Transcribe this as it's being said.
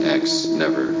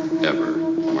never, ever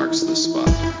marks the spot.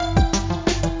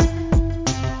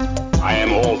 I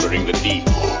am altering the deed.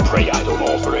 Pray I don't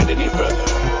alter it any further.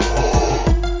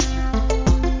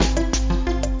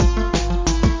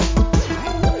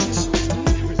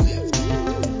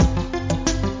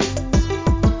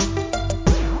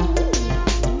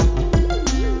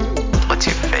 What's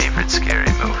your favorite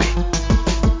scary movie?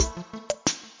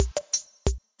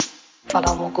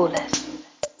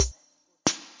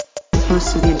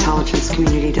 Most of the intelligence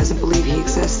community doesn't believe he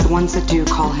exists. The ones that do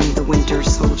call him the Winter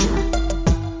Soldier.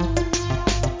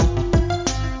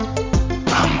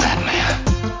 I'm Batman.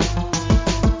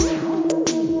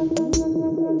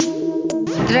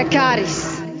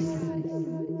 Dracarys.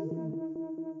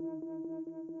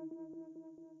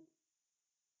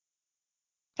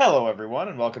 Hello, everyone,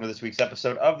 and welcome to this week's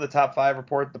episode of the Top 5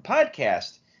 Report, the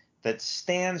podcast that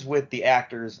stands with the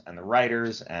actors and the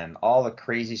writers and all the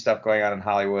crazy stuff going on in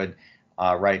Hollywood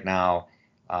right now.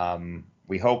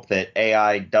 We hope that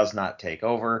AI does not take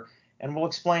over, and we'll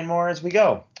explain more as we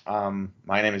go.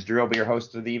 My name is Drew. I'll be your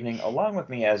host of the evening. Along with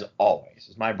me, as always,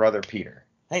 is my brother Peter.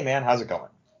 Hey, man, how's it going?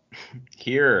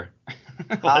 Here.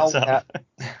 What's up?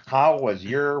 How was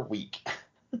your week?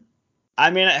 I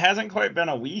mean, it hasn't quite been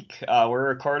a week. We're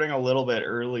recording a little bit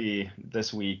early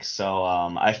this week, so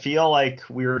I feel like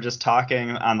we were just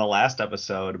talking on the last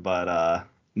episode, but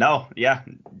no, yeah,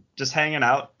 just hanging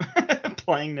out,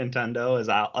 playing Nintendo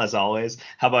as always.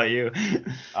 How about you?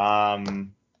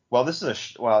 Well, this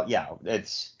is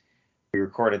we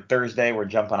recorded Thursday. We're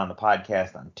jumping on the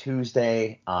podcast on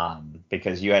Tuesday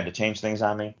because you had to change things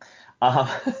on me.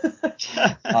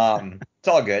 It's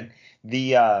all good.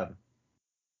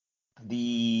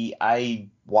 I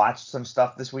watched some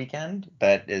stuff this weekend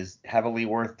that is heavily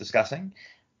worth discussing.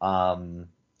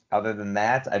 Other than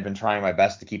that, I've been trying my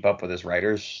best to keep up with this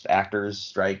actors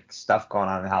strike stuff going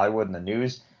on in Hollywood and the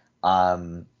news.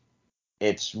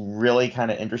 It's really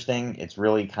kind of interesting. It's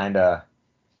really kind of,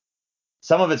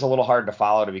 some of it's a little hard to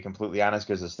follow, to be completely honest,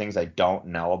 because there's things I don't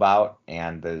know about,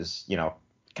 and there's,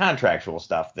 contractual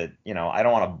stuff that, I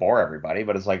don't want to bore everybody,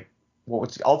 but it's like,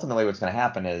 what's going to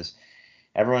happen is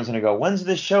everyone's going to go, when's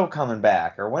this show coming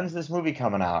back? Or when's this movie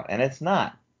coming out? And it's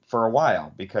not for a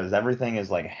while because everything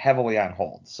is like heavily on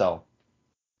hold. So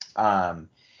we're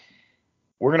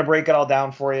going to break it all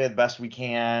down for you the best we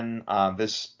can.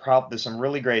 There's some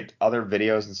really great other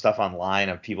videos and stuff online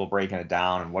of people breaking it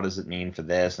down and what does it mean for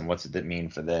this and what's it mean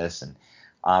for this. And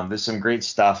there's some great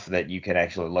stuff that you can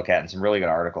actually look at and some really good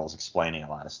articles explaining a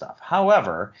lot of stuff.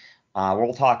 However,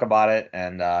 we'll talk about it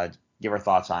and give our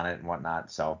thoughts on it and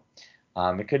whatnot. So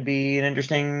it could be an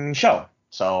interesting show.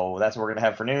 So that's what we're going to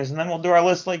have for news. And then we'll do our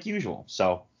list like usual.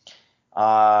 So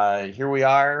here we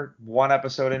are, one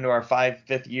episode into our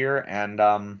fifth year. And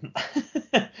I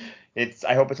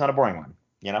hope it's not a boring one,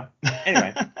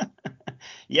 Anyway.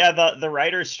 Yeah, the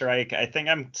writer's strike, I think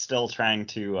I'm still trying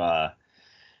to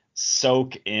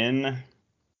soak in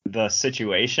the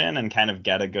situation and kind of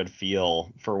get a good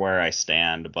feel for where I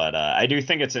stand. But I do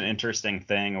think it's an interesting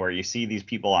thing where you see these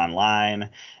people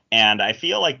online, and I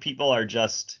feel like people are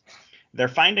they're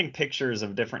finding pictures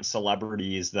of different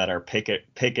celebrities that are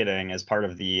picketing as part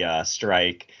of the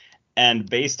strike. And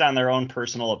based on their own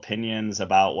personal opinions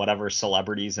about whatever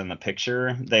celebrities in the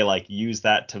picture, they use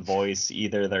that to voice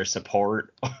either their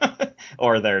support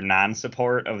or their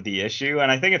non-support of the issue. And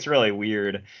I think it's really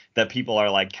weird that people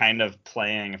are kind of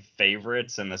playing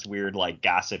favorites in this weird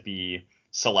gossipy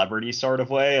celebrity sort of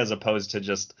way, as opposed to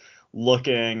just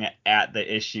looking at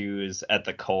the issues at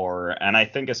the core. And I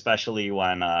think especially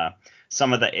when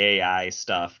some of the AI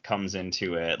stuff comes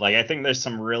into it, I think there's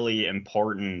some really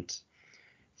important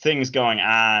things going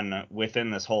on within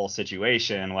this whole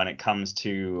situation when it comes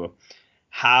to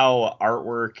how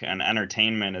artwork and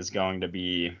entertainment is going to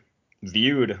be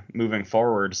viewed moving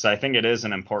forward. So I think it is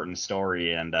an important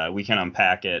story, and we can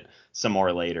unpack it some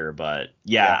more later. But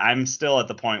yeah, I'm still at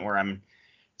the point where I'm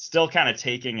still kind of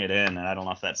taking it in, and I don't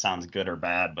know if that sounds good or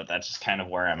bad, but that's just kind of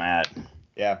where I'm at.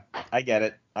 Yeah, I get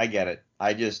it. I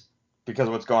just, because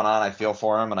of what's going on, I feel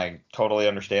for him, and I totally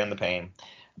understand the pain.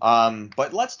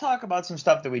 But let's talk about some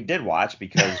stuff that we did watch,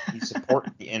 because we support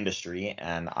the industry,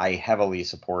 and I heavily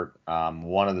support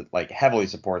heavily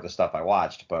support the stuff I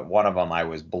watched. But one of them I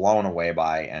was blown away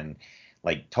by and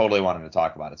totally wanted to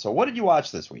talk about it. So what did you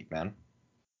watch this week, man?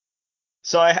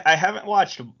 So I haven't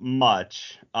watched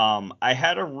much. I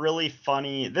had a really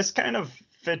funny. This kind of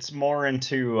fits more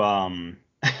into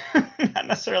not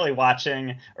necessarily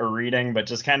watching or reading, but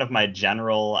just kind of my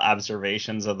general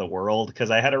observations of the world,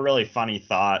 because I had a really funny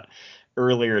thought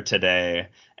earlier today,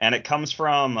 and it comes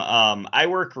from I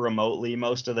work remotely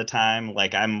most of the time.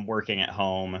 Like I'm working at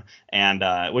home,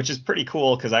 and which is pretty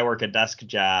cool because I work a desk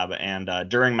job, and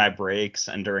during my breaks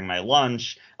and during my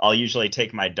lunch, I'll usually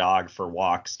take my dog for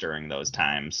walks during those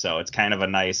times. So it's kind of a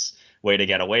nice way to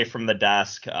get away from the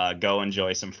desk, go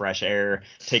enjoy some fresh air,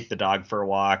 take the dog for a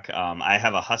walk. I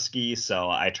have a husky, so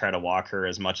I try to walk her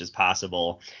as much as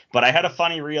possible. But I had a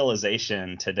funny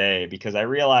realization today because I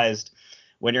realized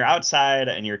when you're outside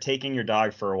and you're taking your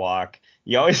dog for a walk,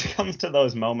 you always come to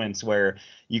those moments where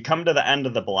you come to the end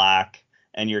of the block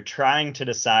and you're trying to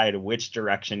decide which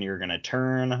direction you're going to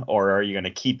turn, or are you going to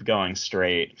keep going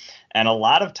straight? And a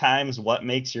lot of times what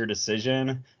makes your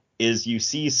decision is you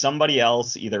see somebody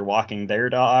else either walking their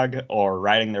dog or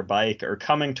riding their bike or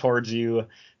coming towards you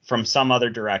from some other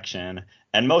direction.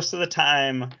 And most of the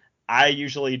time, I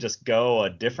usually just go a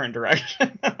different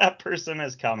direction that person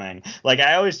is coming. Like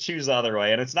I always choose the other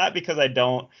way. And it's not because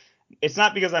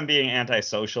I'm being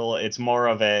antisocial. It's more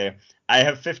of I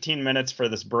have 15 minutes for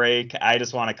this break. I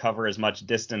just want to cover as much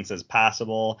distance as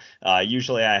possible.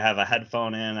 Usually I have a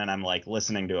headphone in and I'm like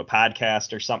listening to a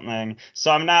podcast or something.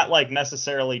 So I'm not like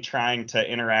necessarily trying to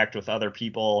interact with other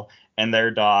people and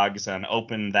their dogs and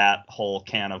open that whole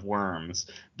can of worms.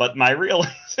 But my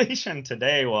realization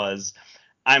today was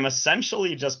I'm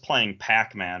essentially just playing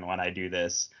Pac-Man when I do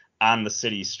this on the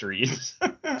city streets.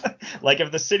 Like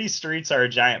if the city streets are a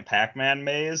giant Pac-Man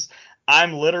maze,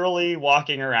 I'm literally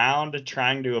walking around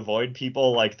trying to avoid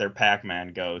people like they're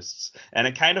Pac-Man ghosts. And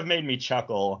it kind of made me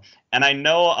chuckle. And I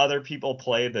know other people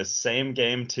play this same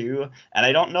game too. And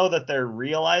I don't know that they're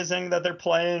realizing that they're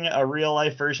playing a real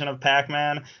life version of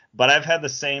Pac-Man, but I've had the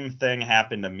same thing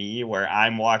happen to me where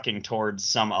I'm walking towards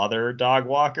some other dog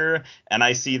walker and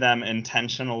I see them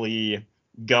intentionally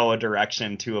go a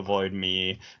direction to avoid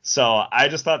me. So I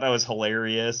just thought that was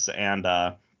hilarious. And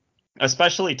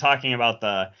especially talking about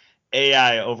the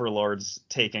AI overlords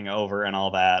taking over and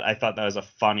all that, I thought that was a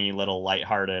funny little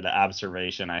lighthearted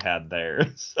observation I had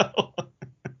there. So,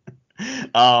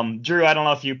 Drew, I don't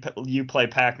know if you play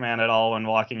Pac-Man at all when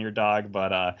walking your dog,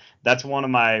 but that's one of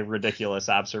my ridiculous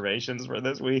observations for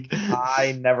this week.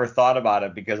 I never thought about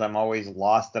it because I'm always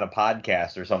lost in a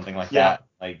podcast or something like that,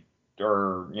 like,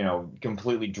 or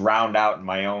completely drowned out in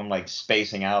my own like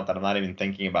spacing out that I'm not even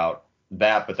thinking about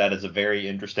that. But that is a very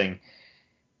interesting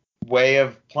way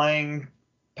of playing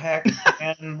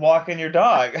Pac-Man and walking your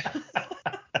dog.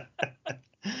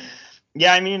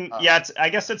 Yeah, I mean, I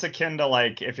guess it's akin to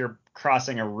like if you're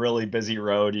crossing a really busy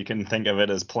road, you can think of it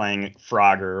as playing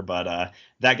Frogger, but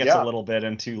that gets a little bit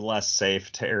into less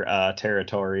safe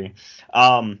territory.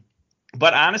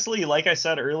 But honestly, like I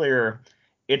said earlier,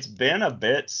 it's been a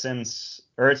bit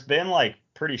it's been like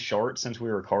pretty short since we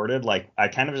recorded. Like I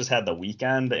kind of just had the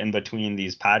weekend in between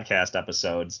these podcast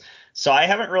episodes. So I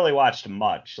haven't really watched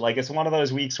much. Like it's one of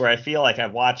those weeks where I feel like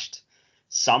I've watched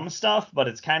some stuff, but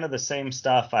it's kind of the same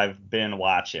stuff I've been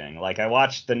watching. Like I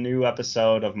watched the new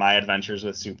episode of My Adventures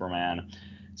with Superman.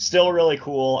 Still really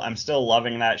cool. I'm still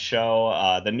loving that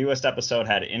show. The newest episode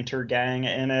had Intergang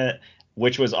in it,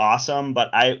 which was awesome.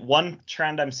 But one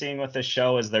trend I'm seeing with this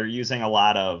show is they're using a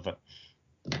lot of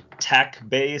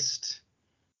tech-based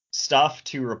stuff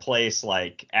to replace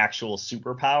like actual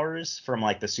superpowers from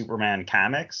like the Superman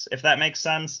comics, if that makes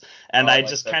sense. And I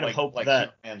just kind of hope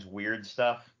that Superman's weird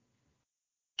stuff.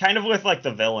 Kind of with like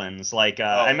the villains, like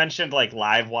I mentioned like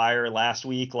Livewire last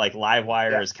week. Like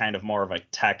Livewire is kind of more of a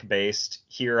tech-based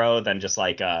hero than just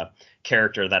like a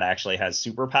character that actually has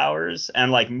superpowers.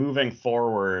 And like moving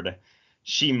forward,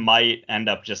 she might end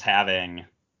up just having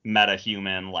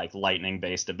metahuman like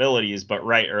lightning-based abilities,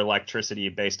 or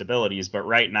electricity-based abilities. But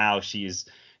right now she's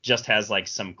just has like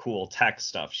some cool tech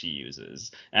stuff she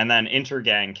uses. And then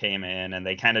Intergang came in and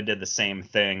they kind of did the same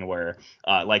thing where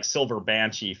like Silver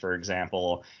Banshee, for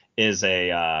example, is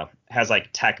has like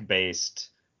tech-based.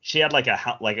 She had like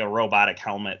a robotic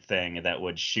helmet thing that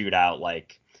would shoot out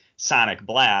like sonic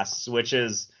blasts,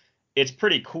 it's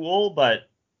pretty cool, but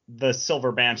the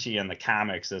Silver Banshee in the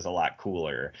comics is a lot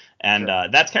cooler. And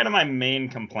that's kind of my main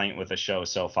complaint with the show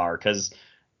so far, because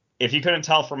if you couldn't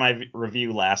tell from my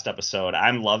review last episode,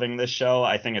 I'm loving this show.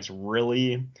 I think it's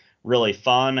really, really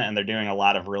fun, and they're doing a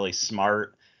lot of really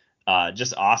smart,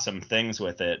 just awesome things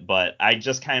with it. But I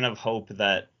just kind of hope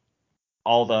that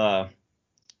all the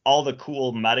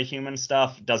cool metahuman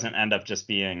stuff doesn't end up just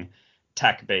being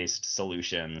tech-based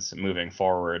solutions moving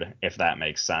forward, if that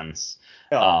makes sense.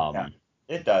 Yeah,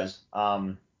 it does.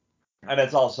 And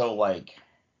it's also like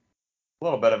a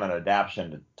little bit of an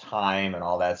adaptation to time and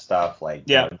all that stuff. Like,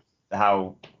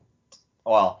 how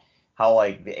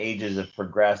like the ages have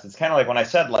progressed. It's kind of like when I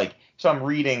said like, so I'm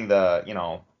reading the,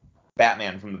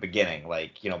 Batman from the beginning,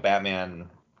 like, Batman,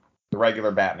 the regular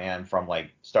Batman from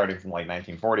like starting from like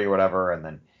 1940 or whatever, and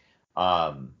then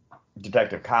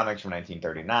Detective Comics from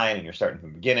 1939, and you're starting from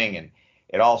the beginning, and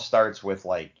it all starts with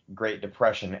like Great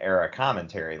Depression era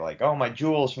commentary, like, oh, my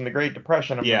jewels from the Great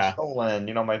Depression have been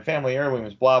stolen, my family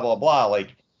heirlooms, blah blah blah,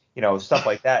 like, stuff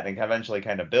like that, and it eventually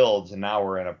kind of builds, and now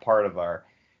we're in a part of our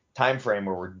time frame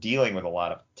where we're dealing with a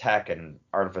lot of tech and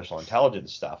artificial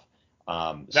intelligence stuff.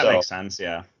 That makes sense,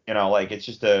 yeah. Like it's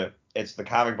the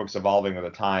comic books evolving with the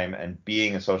time and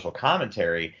being a social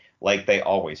commentary like they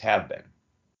always have been.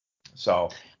 So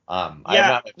I have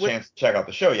not had a chance to check out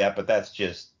the show yet, but that's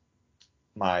just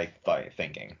my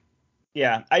thinking.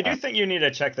 Yeah, I do think you need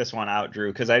to check this one out,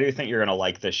 Drew, because I do think you're going to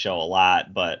like this show a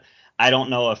lot, but I don't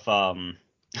know if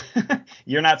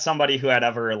you're not somebody who I'd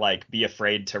ever like be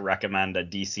afraid to recommend a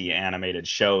DC animated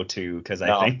show to, because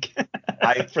I think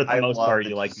for the most part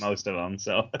you like most of them.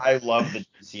 So I love the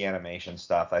DC animation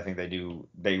stuff. I think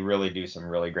they really do some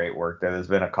really great work there. There's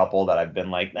been a couple that I've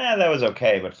been like, that was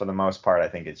okay, but for the most part I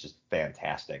think it's just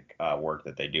fantastic work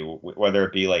that they do, whether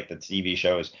it be like the TV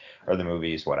shows or the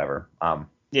movies, whatever.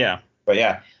 Yeah. But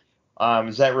yeah,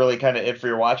 is that really kind of it for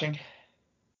your watching?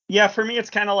 Yeah, for me, it's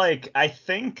kind of like, I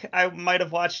think I might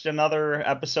have watched another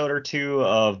episode or two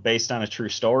of Based on a True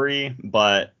Story,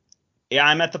 but yeah,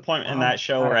 I'm at the point in that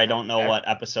show where I don't know what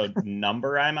episode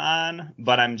number I'm on,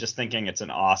 but I'm just thinking it's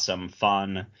an awesome,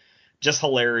 fun, just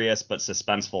hilarious, but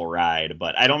suspenseful ride.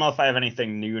 But I don't know if I have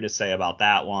anything new to say about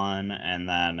that one. And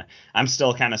then I'm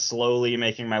still kind of slowly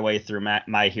making my way through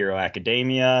My Hero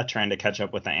Academia, trying to catch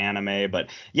up with the anime. But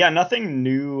yeah, nothing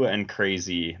new and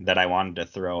crazy that I wanted to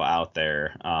throw out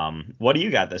there. What do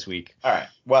you got this week? All right.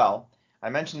 Well, I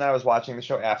mentioned that I was watching the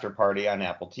show After Party on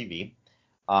Apple TV.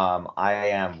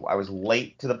 I was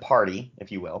late to the party,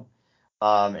 if you will,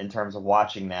 in terms of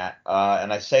watching that.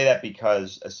 And I say that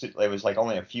because it was like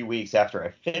only a few weeks after I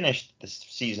finished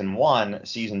season 1,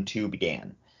 season 2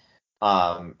 began.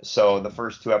 So the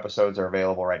first 2 episodes are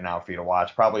available right now for you to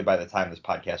watch. Probably by the time this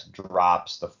podcast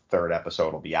drops, the 3rd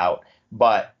episode will be out.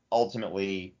 But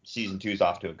ultimately, season 2 is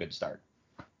off to a good start.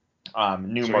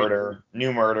 New murder,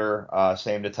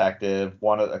 same detective.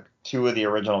 Two of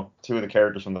the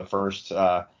characters from the first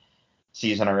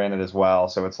season are in it as well.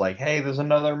 So it's like, hey, there's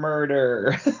another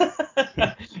murder,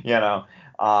 but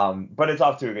it's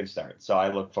off to a good start. So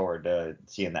I look forward to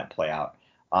seeing that play out.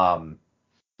 I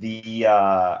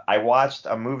watched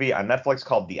a movie on Netflix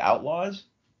called The Outlaws.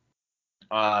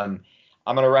 I'm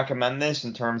going to recommend this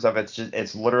in terms of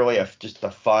it's literally just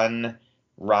a fun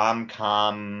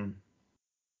rom-com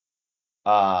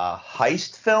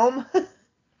heist film.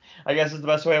 I guess is the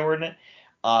best way of wording it.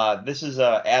 This is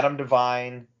Adam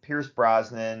Devine, Pierce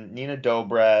Brosnan, Nina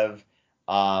Dobrev,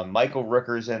 Michael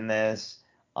Rooker's in this.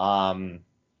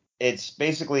 It's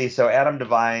basically, so Adam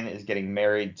Devine is getting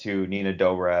married to Nina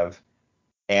Dobrev,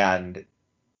 and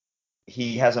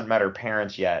he hasn't met her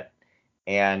parents yet,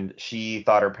 and she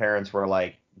thought her parents were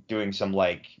like doing some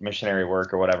like missionary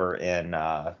work or whatever in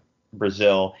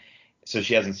Brazil, so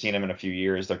she hasn't seen him in a few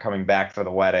years. They're coming back for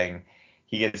the wedding.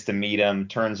 He gets to meet him.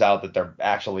 Turns out that they're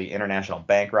actually international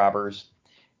bank robbers,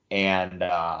 and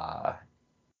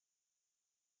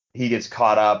he gets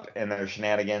caught up in their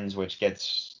shenanigans, which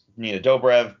gets Nina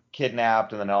Dobrev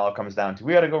kidnapped, and then it all comes down to,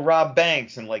 we got to go rob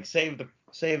banks and like save the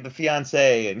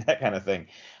fiance and that kind of thing.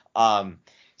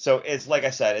 So it's, like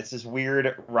I said, it's this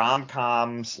weird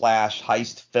rom-com /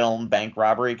 heist film bank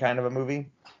robbery kind of a movie.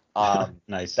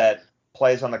 Nice. That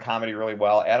plays on the comedy really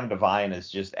well. Adam Devine is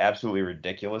just absolutely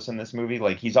ridiculous in this movie.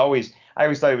 Like I always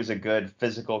thought he was a good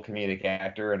physical comedic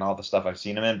actor and all the stuff I've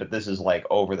seen him in, but this is like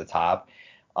over the top.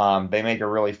 They make a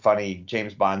really funny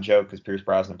James Bond joke because Pierce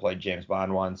Brosnan played James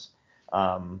Bond once.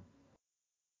 It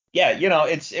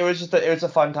was a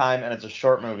fun time, and it's a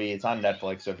short movie. It's on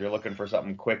Netflix, so if you're looking for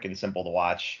something quick and simple to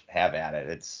watch, have at it.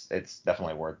 It's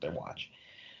definitely worth the watch.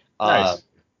 Nice.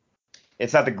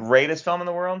 It's not the greatest film in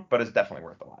the world, but it's definitely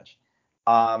worth the watch.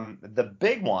 The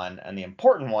big one and the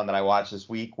important one that I watched this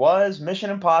week was Mission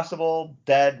Impossible: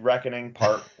 Dead Reckoning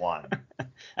Part 1.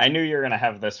 I knew you were going to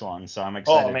have this one, so I'm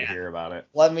excited to hear about it.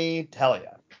 Let me tell you,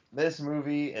 this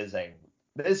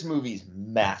movie's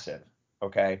massive,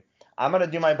 okay? I'm going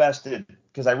to do my best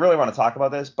because I really want to talk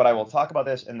about this, but I will talk about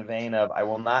this in the vein of, I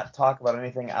will not talk about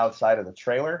anything outside of the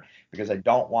trailer because I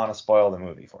don't want to spoil the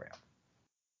movie for you.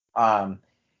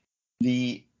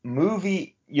 The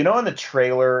movie, in the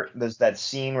trailer, there's that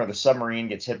scene where the submarine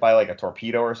gets hit by like a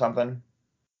torpedo or something.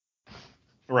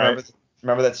 Right.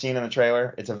 Remember that scene in the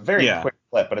trailer? It's a very quick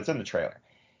clip, but it's in the trailer.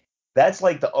 That's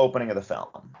like the opening of the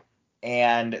film.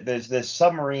 And there's this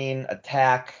submarine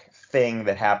attack thing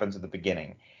that happens at the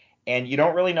beginning. and you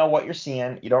don't really know what you're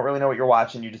seeing. You don't really know what you're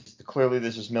watching. You just clearly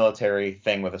there's this military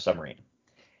thing with a submarine.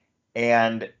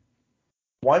 And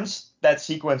once that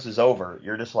sequence is over,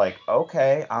 you're just like,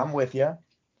 okay, I'm with you.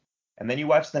 And then you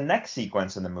watch the next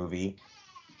sequence in the movie,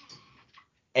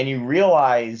 and you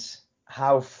realize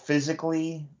how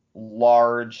physically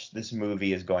large this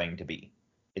movie is going to be.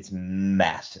 It's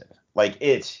massive. Like,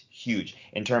 it's huge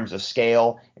in terms of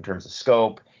scale, in terms of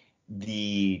scope,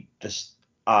 the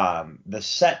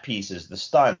set pieces, the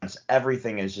stunts,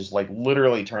 everything is just like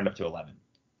literally turned up to 11.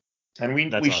 And we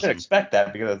That's should awesome. expect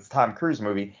that because it's a Tom Cruise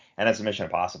movie and it's a Mission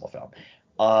Impossible film.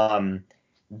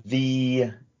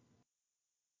 The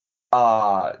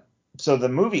so the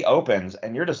movie opens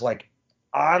and you're just like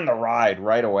on the ride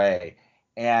right away.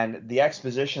 And the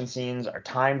exposition scenes are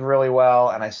timed really well.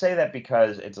 And I say that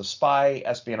because it's a spy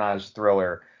espionage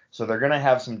thriller. So they're going to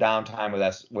have some downtime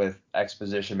with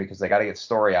exposition because they got to get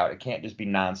story out. It can't just be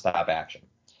nonstop action.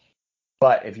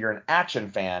 But if you're an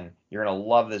action fan, you're going to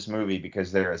love this movie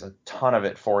because there is a ton of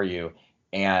it for you.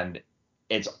 And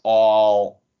it's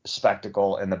all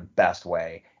spectacle in the best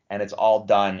way. And it's all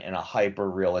done in a hyper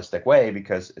realistic way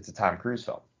because it's a Tom Cruise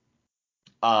film.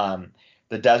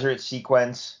 The desert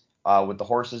sequence with the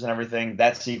horses and everything,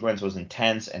 that sequence was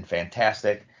intense and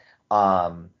fantastic.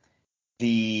 And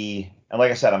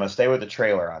like I said, I'm going to stay with the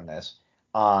trailer on this.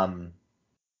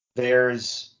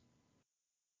 There's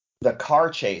the car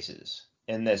chases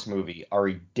in this movie are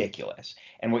ridiculous.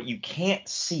 And what you can't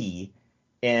see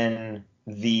in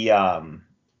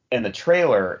the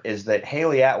trailer is that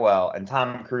Haley Atwell and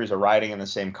Tom Cruise are riding in the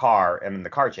same car and in the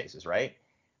car chases, right?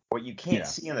 What you can't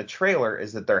see in the trailer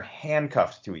is that they're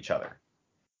handcuffed to each other.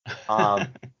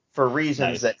 For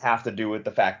reasons Nice. that have to do with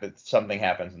the fact that something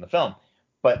happens in the film.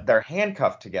 But they're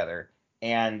handcuffed together.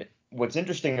 And what's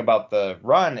interesting about the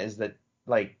run is that,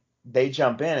 like, they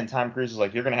jump in and Tom Cruise is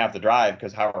like, you're going to have to drive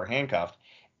because how we're handcuffed.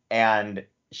 And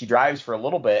she drives for a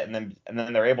little bit and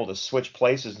then they're able to switch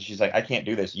places. And she's like, I can't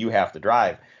do this. You have to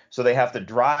drive. So they have to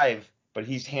drive, but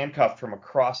he's handcuffed from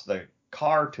across the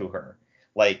car to her.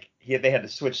 Like, they had to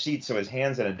switch seats so his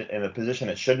hand's in a position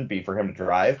it shouldn't be for him to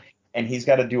drive. And he's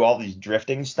got to do all these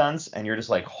drifting stunts. And you're just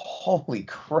like, holy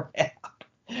crap.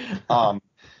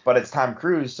 But it's Tom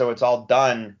Cruise, so it's all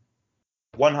done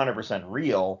 100%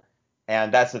 real.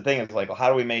 And that's the thing, is like, well, how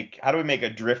do we make a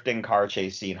drifting car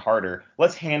chase scene harder?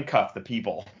 Let's handcuff the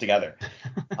people together,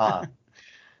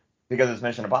 because it's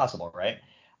Mission Impossible, right?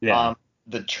 Yeah.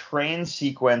 The train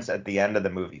sequence at the end of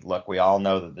the movie. Look, we all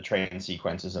know that the train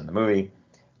sequence is in the movie.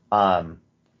 The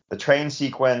train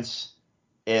sequence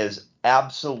is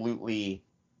absolutely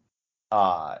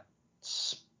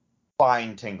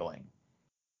spine tingling.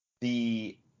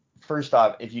 First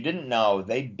off, if you didn't know,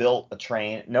 they built a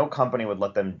train. No company would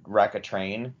let them wreck a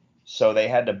train, so they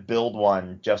had to build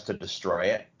one just to destroy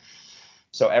it.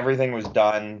 So everything was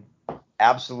done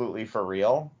absolutely for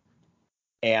real.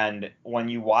 And when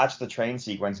you watch the train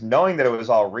sequence, knowing that it was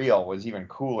all real was even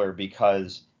cooler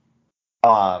because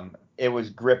it was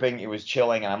gripping, it was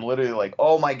chilling, and I'm literally like,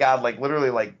 oh my God, like literally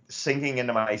like sinking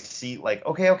into my seat, like,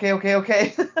 okay.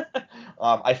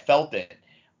 I felt it.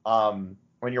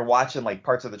 When you're watching like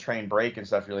parts of the train break and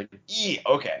stuff, you're like,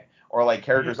 okay. Or like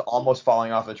characters almost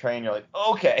falling off the train, you're like,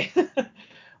 okay.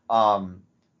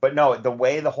 But no, the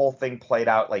way the whole thing played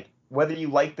out, like whether you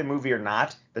like the movie or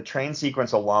not, the train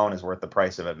sequence alone is worth the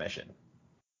price of admission.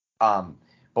 But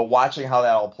watching how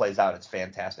that all plays out, it's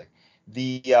fantastic.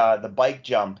 The bike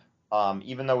jump,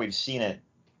 even though we've seen it,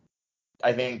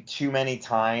 I think too many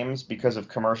times because of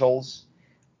commercials,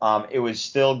 it was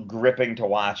still gripping to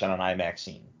watch on an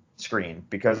IMAX screen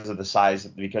because of the size,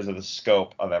 because of the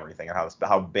scope of everything, and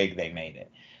how big they made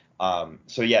it.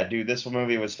 So yeah, dude, this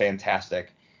movie was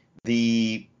fantastic.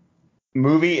 The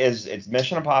movie it's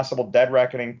Mission Impossible Dead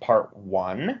Reckoning Part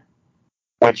 1,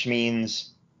 which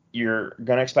means you're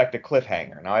gonna expect a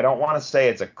cliffhanger. Now, I don't want to say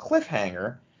it's a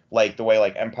cliffhanger like the way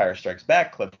like Empire Strikes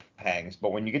Back cliffhangs,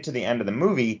 but when you get to the end of the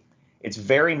movie, it's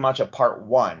very much a Part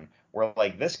 1 where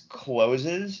like this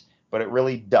closes, but it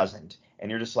really doesn't, and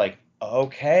you're just like,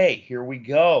 okay, here we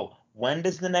go. When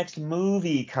does the next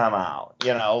movie come out?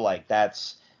 Like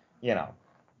that's,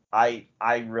 I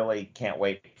really can't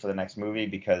wait for the next movie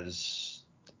because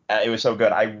it was so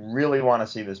good. I really want to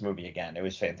see this movie again. It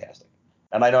was fantastic.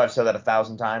 And I know I've said that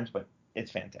 1,000 times, but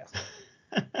it's fantastic.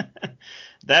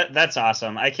 That's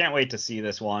awesome. I can't wait to see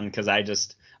this one because I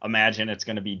just imagine it's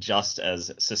going to be just as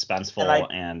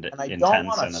suspenseful and I don't intense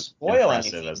want and to spoil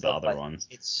impressive anything, as the other ones.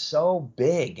 it's so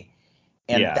big.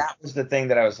 And Yeah. that was the thing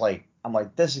that I'm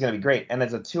like, this is going to be great. And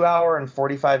it's a 2-hour and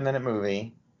 45-minute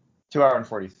movie, 2-hour and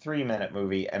 43-minute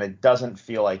movie, and it doesn't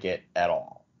feel like it at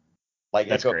all. Like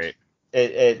That's great.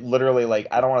 It literally, like,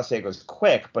 I don't want to say it goes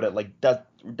quick, but it like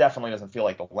definitely doesn't feel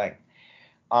like the length.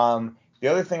 The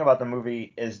other thing about the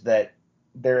movie is that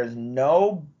there is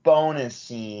no bonus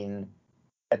scene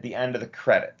at the end of the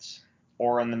credits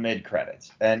or in the mid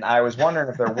credits, and I was wondering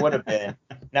if there would have been.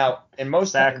 Now, in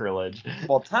most Sacrilege.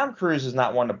 well, Tom Cruise is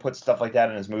not one to put stuff like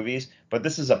that in his movies, but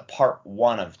this is a part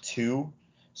 1 of 2,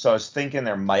 so I was thinking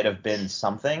there might have been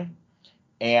something,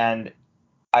 and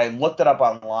I looked it up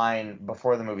online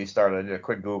before the movie started. I did a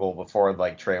quick Google before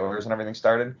like trailers and everything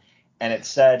started, and it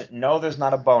said no, there's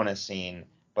not a bonus scene,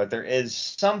 but there is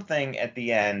something at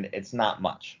the end. It's not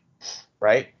much,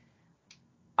 right?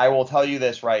 I will tell you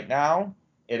this right now.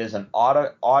 It is an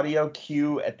audio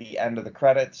cue at the end of the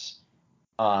credits.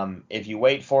 If you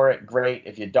wait for it, great.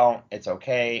 If you don't, it's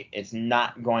okay. It's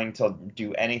not going to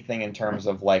do anything in terms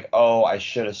of like, oh, I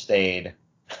should have stayed.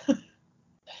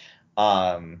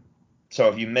 So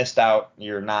if you missed out,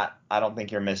 I don't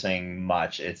think you're missing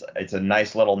much. It's a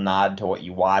nice little nod to what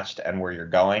you watched and where you're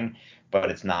going, but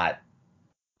it's not,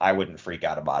 I wouldn't freak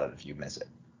out about it if you miss it.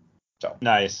 So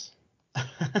Nice.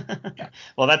 Yeah.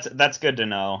 Well, that's good to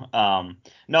know.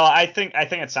 No, I think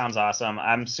it sounds awesome.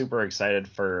 I'm super excited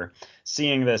for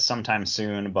seeing this sometime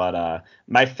soon, but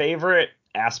my favorite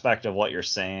aspect of what you're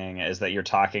saying is that you're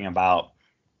talking about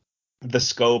the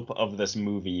scope of this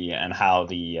movie and how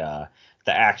the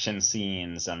action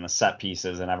scenes and the set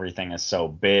pieces and everything is so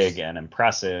big and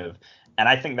impressive. And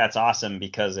I think that's awesome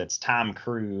because it's Tom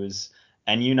Cruise,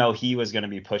 and he was going to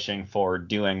be pushing for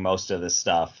doing most of this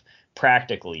stuff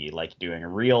practically, like doing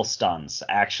real stunts,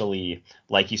 actually,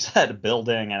 like you said,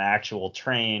 building an actual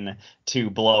train to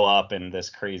blow up in this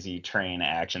crazy train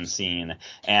action scene.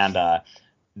 And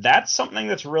that's something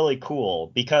that's really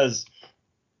cool because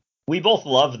we both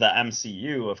love the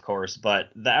MCU, of course, but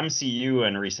the MCU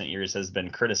in recent years has been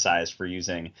criticized for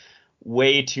using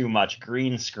way too much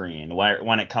green screen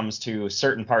when it comes to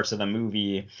certain parts of the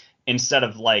movie. Instead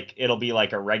of like, it'll be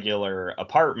like a regular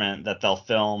apartment that they'll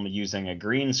film using a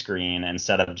green screen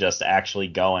instead of just actually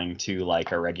going to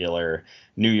like a regular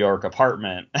New York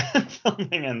apartment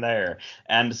filming in there.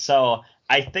 And so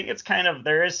I think it's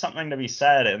there is something to be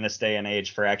said in this day and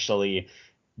age for actually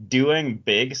doing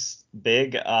big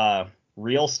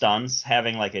real stunts,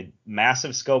 having like a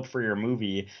massive scope for your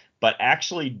movie, but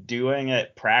actually doing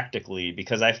it practically,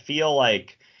 because I feel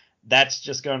like that's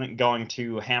just going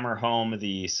to hammer home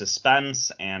the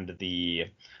suspense and the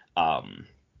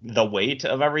weight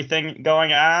of everything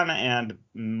going on, and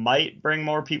might bring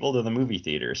more people to the movie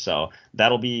theater. So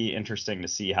that'll be interesting to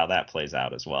see how that plays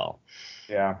out as well.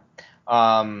 yeah.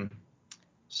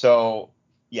 So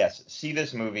yes, see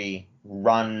this movie,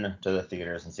 run to the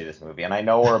theaters and see this movie. And I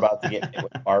know we're about to get hit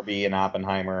with Barbie and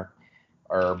Oppenheimer,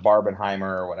 or Barbenheimer,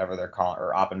 or whatever they're calling,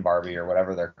 or Oppenbarbie, or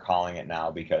whatever they're calling it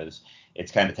now, because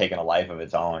it's kind of taken a life of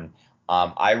its own.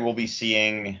 I will be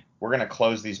seeing, we're going to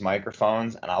close these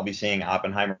microphones, and I'll be seeing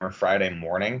Oppenheimer Friday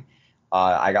morning.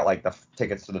 I got like the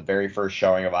tickets to the very first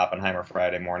showing of Oppenheimer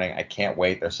Friday morning. I can't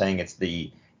wait. They're saying it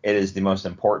is the most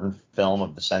important film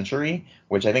of the century,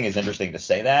 which I think is interesting to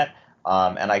say that.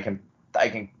 And I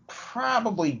can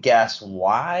probably guess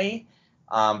why.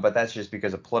 But that's just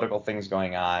because of political things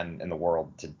going on in the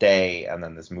world today, and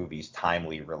then this movie's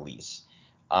timely release.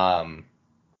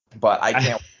 But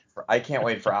I can't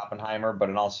wait for Oppenheimer. But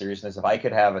in all seriousness, if I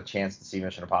could have a chance to see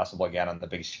Mission Impossible again on the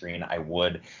big screen, I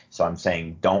would. So I'm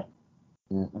saying don't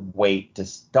wait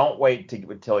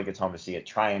until it gets home to see it.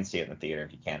 Try and see it in the theater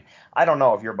if you can. I don't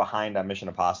know if you're behind on Mission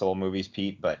Impossible movies,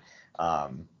 Pete, but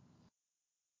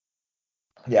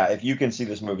yeah, if you can see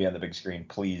this movie on the big screen,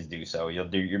 please do so. You'll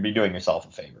be doing yourself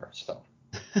a favor. So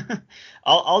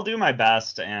I'll do my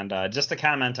best. And just to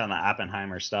comment on the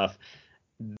Oppenheimer stuff,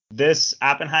 this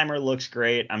Oppenheimer looks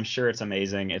great. I'm sure it's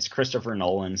amazing. It's Christopher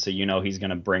Nolan, so he's going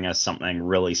to bring us something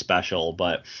really special.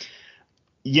 But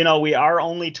we are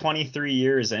only 23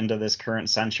 years into this current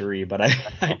century, but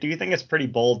I do think it's pretty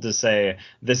bold to say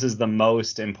this is the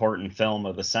most important film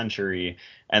of the century,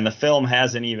 and the film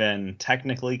hasn't even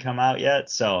technically come out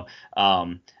yet. So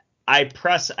I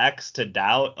press X to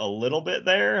doubt a little bit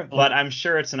there, but I'm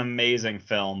sure it's an amazing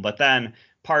film. But then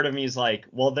part of me is like,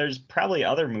 well, there's probably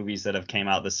other movies that have came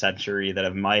out this century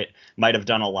that might have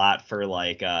done a lot for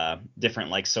like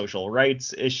different like social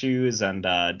rights issues and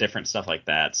different stuff like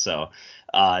that. So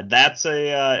that's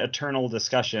a eternal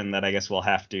discussion that I guess we'll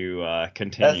have to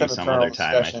continue that's an some eternal other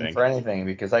time, I discussion think. for anything,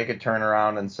 because I could turn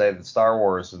around and say that Star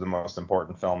Wars is the most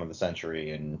important film of the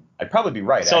century, and I'd probably be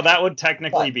right. So actually. that would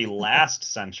technically be last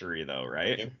century, though,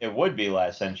 right? It would be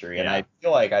last century, and Yeah. I feel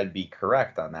like I'd be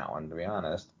correct on that one, to be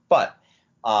honest. But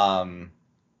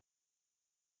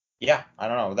yeah, I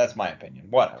don't know. That's my opinion.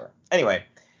 Whatever. Anyway,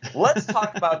 Let's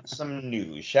talk about some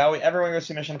news, shall we? Everyone go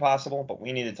see Mission Impossible, but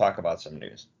we need to talk about some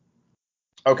news.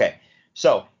 Okay,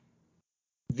 so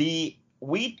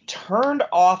we turned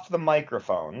off the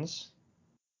microphones,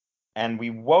 and we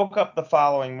woke up the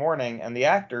following morning, and the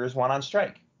actors went on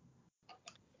strike.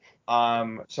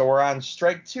 So we're on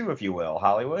strike 2, if you will,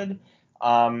 Hollywood.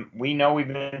 We know we've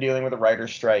been dealing with a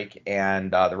writer's strike,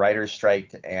 and the writers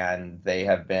striked, and they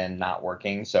have been not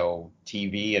working. So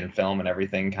TV and film and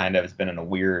everything kind of has been in a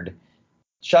weird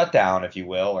shutdown, if you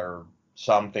will, or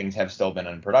some things have still been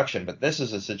in production. But this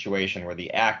is a situation where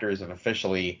the actors have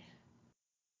officially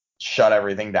shut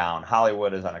everything down.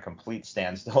 Hollywood is on a complete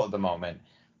standstill at the moment.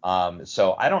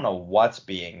 So I don't know what's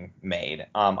being made.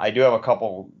 I do have a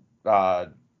couple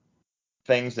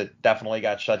things that definitely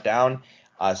got shut down.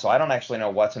 So I don't actually know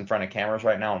what's in front of cameras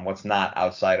right now and what's not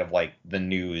outside of like the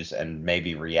news and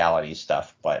maybe reality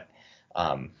stuff. But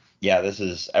yeah,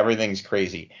 everything's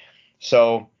crazy.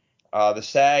 So the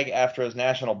SAG-AFTRA's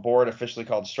national board officially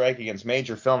called strike against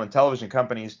major film and television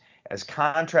companies as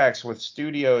contracts with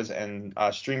studios and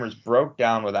streamers broke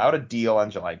down without a deal on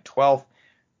July 12th.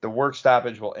 The work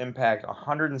stoppage will impact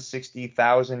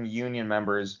 160,000 union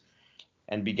members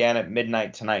and began at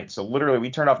midnight tonight. So literally,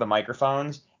 we turned off the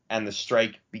microphones and the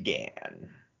strike began.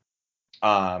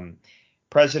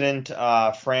 President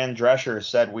Fran Drescher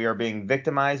said, "We are being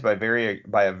victimized by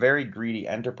a very greedy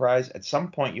enterprise. At some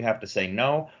point, you have to say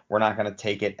no. We're not going to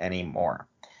take it anymore."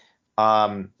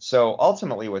 So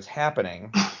ultimately, what's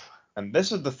happening, and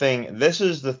this is the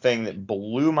thing that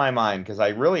blew my mind because I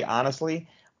really, honestly,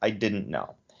 I didn't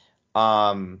know.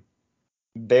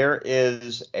 There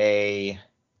is a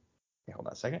hold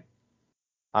on a second.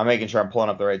 I'm making sure I'm pulling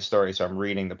up the right story, so I'm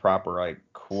reading the proper right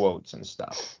quotes and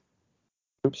stuff.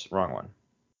 Oops, wrong one.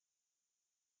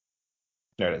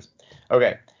 There it is.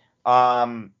 Okay.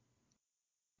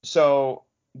 So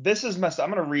this is messed up.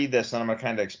 I'm going to read this and I'm going to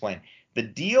kind of explain. The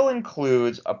deal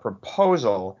includes a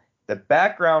proposal that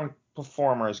background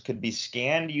performers could be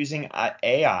scanned using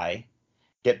AI,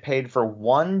 get paid for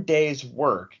 1 day's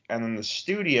work, and then the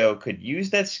studio could use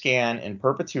that scan in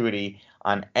perpetuity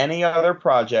on any other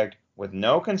project with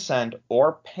no consent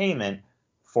or payment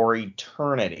for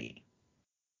eternity.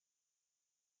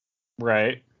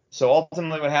 Right. So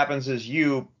ultimately what happens is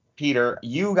you, Peter,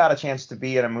 you got a chance to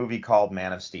be in a movie called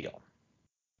Man of Steel.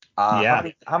 Yeah.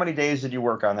 How many days did you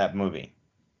work on that movie?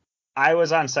 I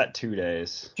was on set 2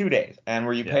 days. 2 days. And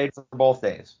were you paid for both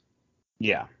days?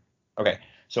 Yeah. Okay.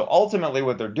 So ultimately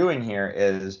what they're doing here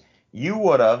is you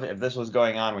would have, if this was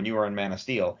going on when you were in Man of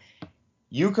Steel,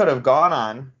 you could have gone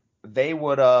on, they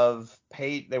would have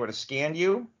scanned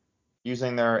you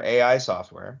using their AI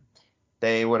software.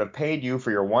 They would have paid you for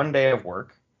your 1 day of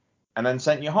work and then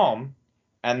sent you home.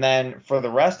 And then for the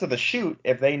rest of the shoot,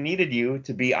 if they needed you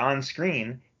to be on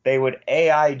screen, they would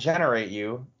AI generate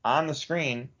you on the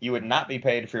screen. You would not be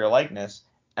paid for your likeness.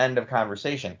 End of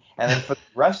conversation. And then for the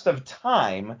rest of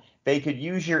time, they could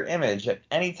use your image at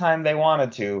any time they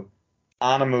wanted to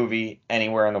on a movie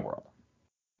anywhere in the world.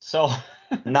 So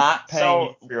not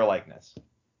paying you for your likeness.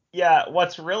 Yeah,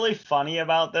 what's really funny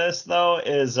about this though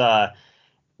is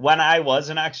when I was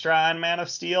an extra on Man of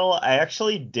Steel, I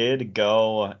actually did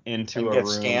go into a room.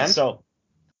 Scanned? So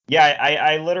yeah,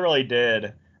 I literally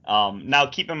did. Now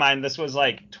keep in mind this was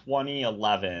like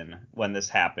 2011 when this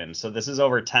happened, so this is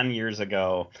over 10 years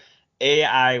ago.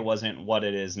 AI wasn't what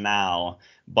it is now,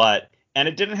 and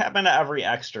it didn't happen to every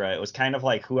extra. It was kind of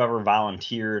like whoever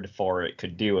volunteered for it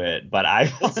could do it, but I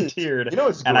volunteered,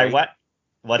 and I went.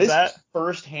 What's that? This is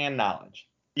first-hand knowledge.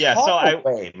 Yeah, Talk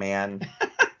away, man.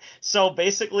 So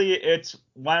basically, it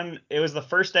was the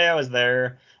first day I was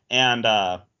there, and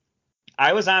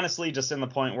I was honestly just in the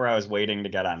point where I was waiting to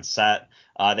get on set.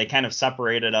 They kind of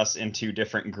separated us into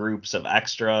different groups of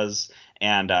extras,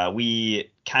 and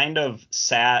we kind of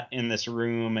sat in this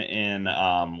room in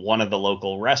one of the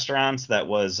local restaurants that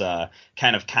was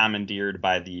kind of commandeered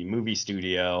by the movie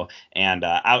studio. And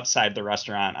outside the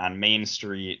restaurant on Main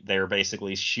Street, they were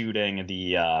basically shooting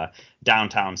the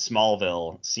downtown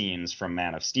Smallville scenes from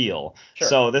Man of Steel. Sure.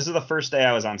 So this is the first day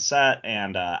I was on set,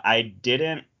 and I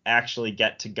didn't actually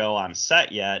get to go on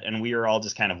set yet, and we were all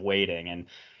just kind of waiting, and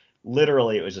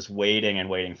literally it was just waiting and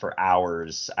waiting for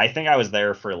hours. I think I was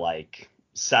there for like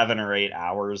 7 or 8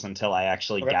 hours until I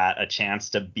actually got a chance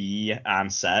to be on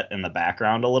set in the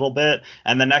background a little bit,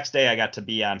 and the next day I got to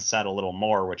be on set a little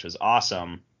more, which was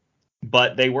awesome.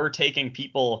 But they were taking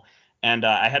people, and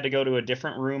I had to go to a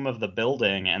different room of the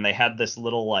building, and they had this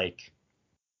little like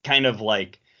kind of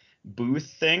like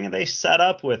booth thing they set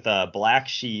up with black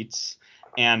sheets.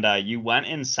 And you went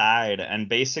inside, and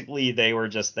basically they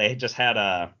just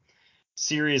had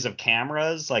series of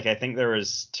cameras. Like I think there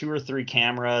was 2 or 3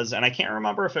 cameras, and I can't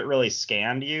remember if it really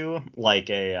scanned you like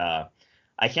I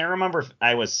can't remember if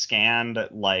I was scanned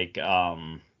like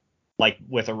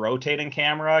with a rotating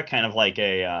camera, kind of like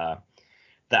the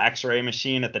X-ray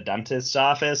machine at the dentist's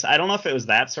office. I don't know if it was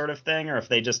that sort of thing or if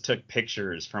they just took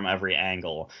pictures from every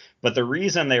angle. But the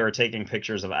reason they were taking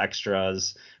pictures of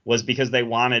extras was because they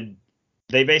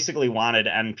basically wanted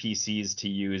NPCs to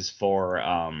use for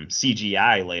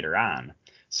CGI later on.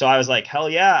 So I was like, hell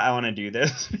yeah, I want to do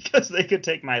this because they could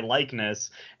take my likeness.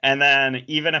 And then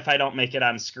even if I don't make it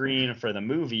on screen for the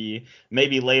movie,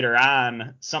 maybe later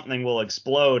on something will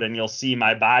explode and you'll see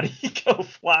my body go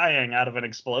flying out of an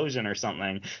explosion or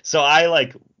something. So I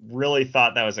like really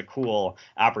thought that was a cool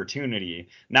opportunity.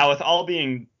 Now with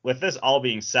this all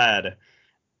being said,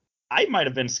 I might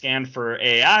have been scanned for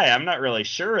AI. I'm not really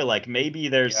sure. Like maybe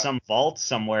there's some vault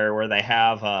somewhere where they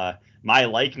have my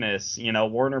likeness.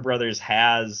 Warner Brothers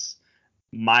has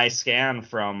my scan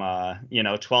from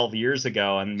 12 years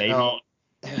ago, and maybe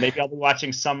I'll be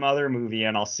watching some other movie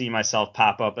and I'll see myself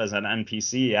pop up as an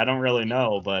NPC. I don't really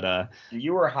know, but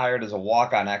You were hired as a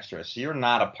walk-on extra, so you're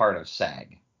not a part of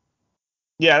SAG.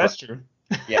 yeah, that's true.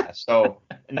 Yeah. So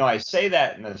no, I say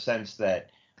that in the sense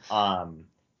that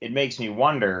it makes me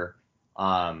wonder.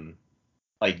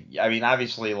 Like, I mean,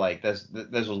 obviously, like this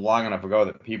was long enough ago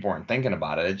that people weren't thinking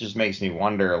about it. It just makes me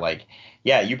wonder, like,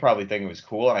 yeah, you probably think it was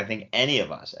cool, and I think any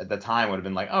of us at the time would have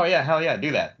been like, oh yeah, hell yeah,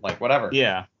 do that, like whatever.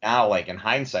 Yeah. Now, like in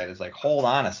hindsight, it's like, hold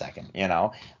on a second,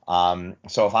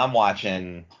 So if I'm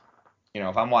watching,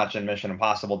 Mission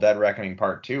Impossible: Dead Reckoning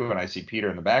Part 2, and I see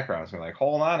Peter in the background, it's gonna be like,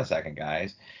 hold on a second,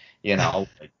 guys, like,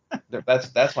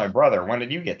 that's my brother. When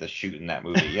did you get to shoot in that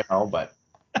movie, But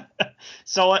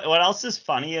So what else is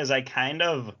funny is I kind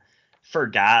of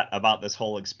forgot about this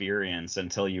whole experience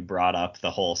until you brought up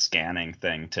the whole scanning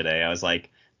thing today. I was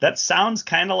like, that sounds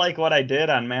kind of like what I did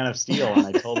on Man of Steel, and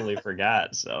I totally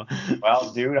forgot. So,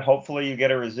 well, dude, hopefully you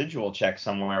get a residual check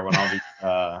somewhere when all these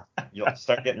you'll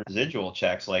start getting residual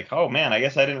checks like, oh man, I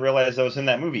guess I didn't realize I was in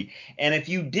that movie. And if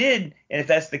you did, and if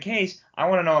that's the case, I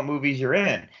want to know what movies you're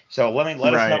in. So let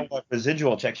us know what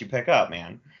residual checks you pick up,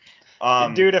 man.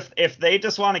 Dude, if they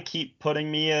just want to keep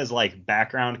putting me as like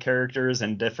background characters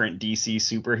in different DC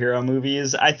superhero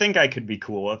movies, I think I could be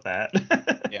cool with that.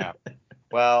 Yeah.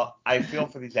 Well, I feel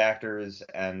for these actors,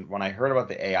 and when I heard about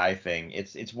the AI thing,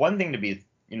 it's one thing to be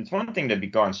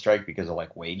go on strike because of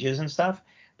like wages and stuff,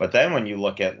 but then when you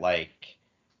look at like,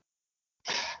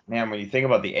 man, when you think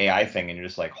about the AI thing, and you're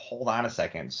just like, hold on a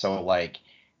second, so like,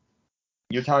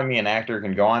 you're telling me an actor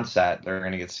can go on set, they're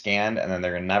going to get scanned, and then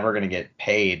they're never going to get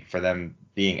paid for them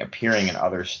appearing in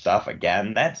other stuff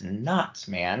again? That's nuts,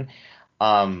 man.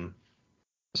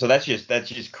 So that's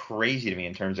just crazy to me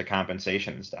in terms of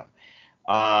compensation and stuff.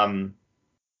 Bob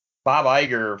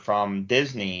Iger from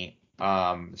Disney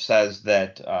says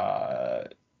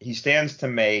that he stands to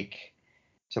make.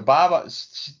 So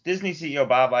Disney CEO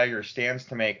Bob Iger stands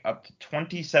to make up to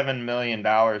 $27 million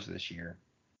this year,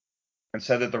 and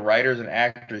said that the writers and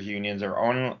actors unions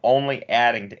are only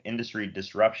adding to industry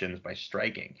disruptions by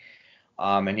striking.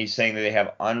 And he's saying that they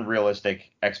have unrealistic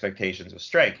expectations of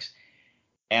strikes.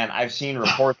 And I've seen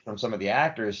reports from some of the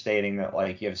actors stating that,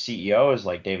 like, you have CEOs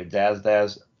like David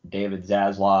Zaslav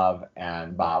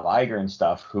and Bob Iger and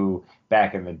stuff, who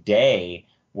back in the day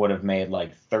would have made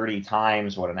like 30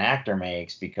 times what an actor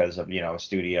makes because of,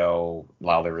 studio, a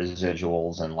lot of the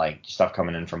residuals and like stuff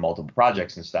coming in from multiple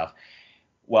projects and stuff.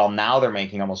 Well, now they're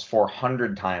making almost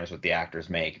 400 times what the actors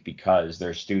make because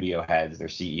they're studio heads, they're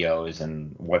CEOs,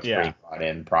 and what's being brought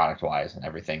in product wise and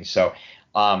everything. So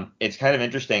it's kind of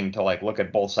interesting to like look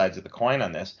at both sides of the coin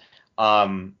on this.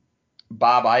 Bob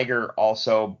Iger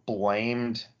also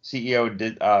blamed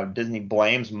Disney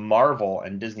blames Marvel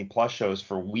and Disney Plus shows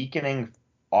for weakening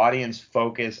audience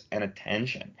focus and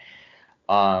attention.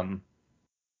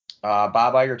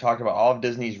 Bob Iger talked about all of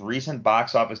Disney's recent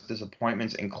box office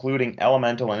disappointments, including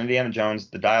Elemental and Indiana Jones: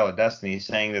 The Dial of Destiny,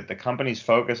 saying that the company's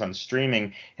focus on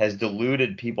streaming has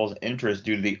diluted people's interest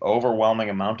due to the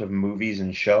overwhelming amount of movies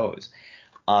and shows.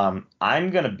 I'm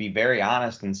going to be very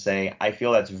honest and say I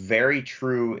feel that's very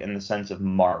true in the sense of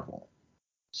Marvel,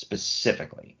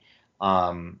 specifically.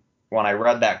 When I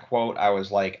read that quote, I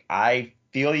was like, I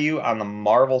feel you on the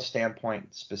Marvel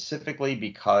standpoint specifically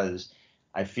because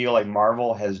I feel like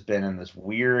Marvel has been in this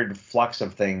weird flux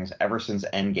of things ever since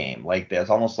Endgame. Like, it's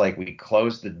almost like we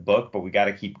closed the book, but we got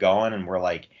to keep going. And we're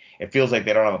like, it feels like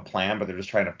they don't have a plan, but they're just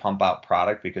trying to pump out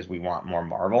product because we want more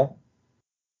Marvel.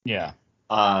 Yeah.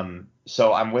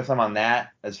 So I'm with them on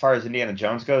that. As far as Indiana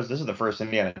Jones goes, this is the first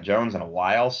Indiana Jones in a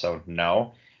while, so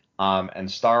no. And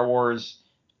Star Wars,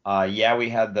 Yeah, we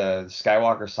had the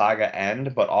Skywalker saga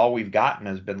end, but all we've gotten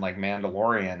has been like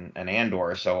Mandalorian and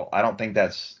Andor. So I don't think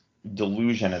that's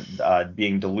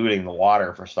being diluting the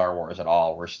water for Star Wars at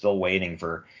all. We're still waiting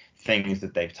for things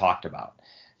that they've talked about.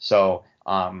 So,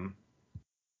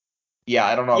 yeah,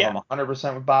 I don't know if Yeah, I'm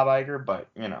 100% with Bob Iger, but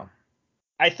you know,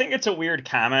 I think it's a weird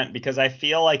comment because I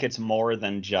feel like it's more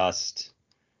than just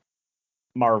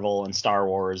Marvel and Star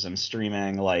Wars and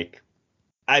streaming. Like,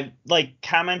 I like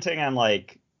commenting on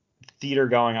like theater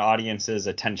going audiences'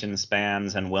 attention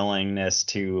spans and willingness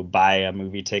to buy a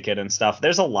movie ticket and stuff.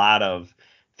 There's a lot of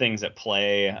things at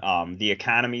play. The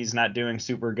economy's not doing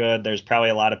super good. There's probably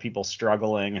a lot of people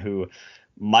struggling who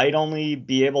might only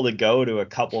be able to go to a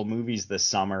couple movies this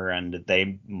summer, and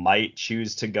they might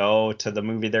choose to go to the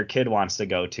movie their kid wants to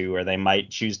go to, or they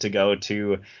might choose to go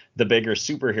to the bigger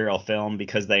superhero film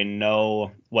because they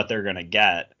know what they're going to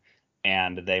get,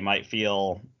 and they might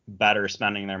feel better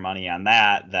spending their money on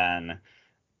that than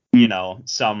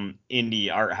some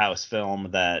indie art house film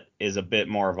that is a bit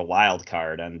more of a wild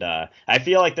card. And I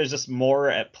feel like there's just more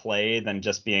at play than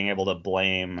just being able to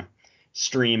blame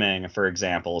streaming, for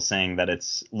example, saying that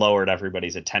it's lowered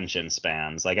everybody's attention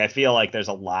spans. Like, I feel like there's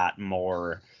a lot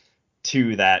more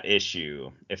to that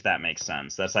issue, if that makes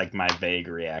sense. That's like my vague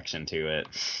reaction to it.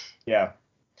 yeah.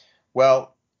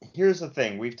 Well, here's the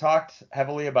thing. We've talked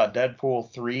heavily about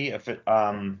Deadpool 3 if it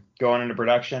going into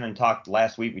production, and talked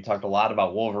last week. We talked a lot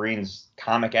about Wolverine's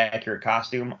comic accurate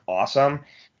costume. Awesome.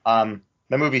 The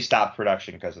movie stopped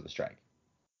production because of the strike.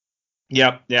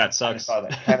 Yep. Yeah, it Kind of sucks. saw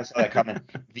that. Kind of saw that coming.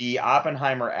 The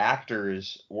Oppenheimer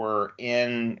actors were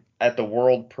in at the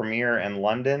world premiere in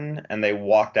London, and they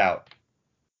walked out.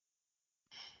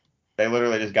 They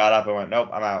literally just got up and went, "Nope,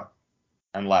 I'm out,"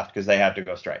 and left because they had to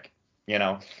go strike. You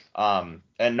know.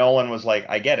 And Nolan was like,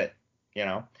 "I get it." You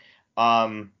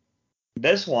know.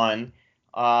 This one,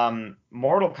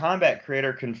 Mortal Kombat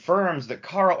creator confirms that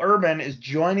Carl Urban is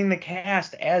joining the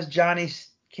cast as Johnny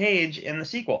Cage in the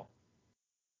sequel.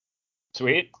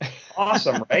 Sweet.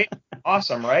 Awesome, right?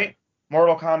 Awesome, right?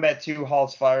 Mortal Kombat 2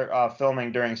 halts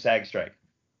filming during SAG strike.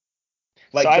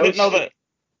 So I didn't know that.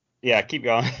 Yeah, keep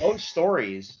going. Those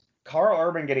stories, Carl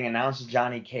Urban getting announced as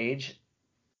Johnny Cage,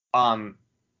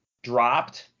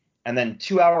 dropped, and then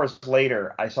 2 hours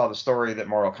later, I saw the story that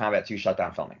Mortal Kombat 2 shut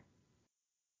down filming.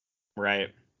 Right.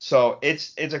 So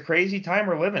it's a crazy time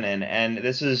we're living in, and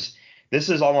this is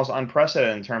almost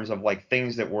unprecedented in terms of like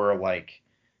things that we're like,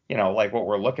 like what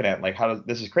we're looking at, like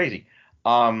this is crazy.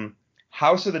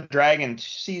 House of the Dragon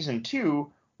season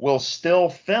 2 will still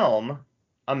film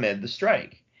amid the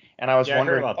strike, and I was Yeah, I heard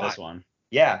wondering about why. this one.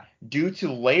 Yeah, due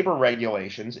to labor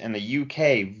regulations in the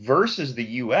UK versus the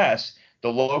US,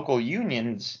 the local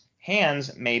unions'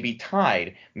 hands may be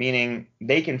tied, meaning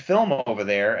they can film over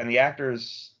there, and the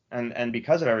actors, and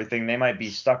because of everything, they might be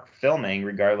stuck filming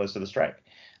regardless of the strike.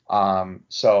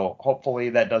 So hopefully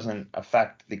that doesn't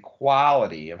affect the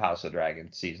quality of House of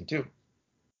Dragon season 2.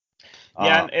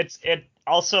 Yeah, and it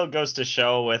also goes to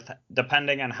show with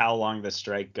depending on how long the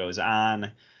strike goes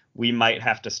on, we might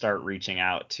have to start reaching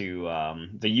out to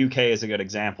the UK is a good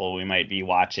example. We might be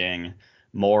watching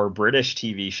more British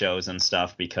TV shows and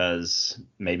stuff because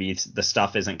maybe the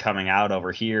stuff isn't coming out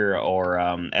over here, or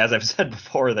as I've said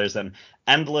before, there's an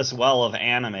endless well of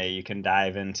anime you can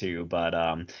dive into. But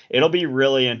it'll be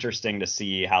really interesting to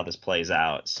see how this plays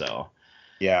out. So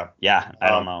Yeah. yeah, I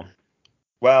don't know.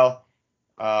 Well,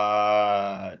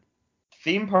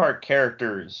 theme park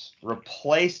characters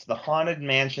replaced the Haunted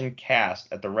Mansion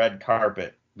cast at the red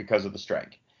carpet because of the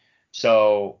strike.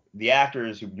 So the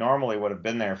actors who normally would have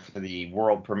been there for the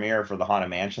world premiere for the Haunted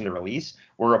Mansion, the release,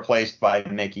 were replaced by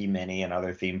Mickey, Minnie, and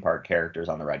other theme park characters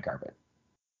on the red carpet.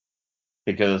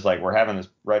 Because like we're having this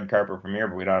red carpet premiere,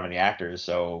 but we don't have any actors,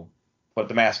 so put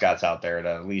the mascots out there to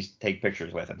at least take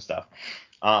pictures with and stuff.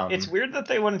 It's weird that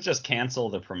they wouldn't just cancel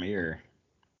the premiere.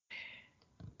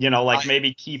 Like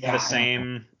maybe keep yeah, the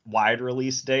same wide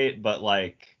release date, but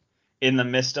like in the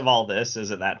midst of all this, is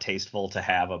it that tasteful to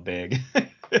have a big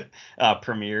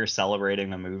premiere celebrating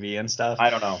the movie and stuff? I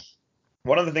don't know.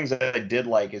 One of the things that I did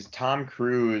like is Tom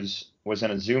Cruise was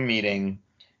in a Zoom meeting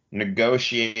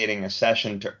negotiating a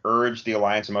session to urge the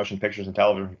Alliance of Motion Pictures and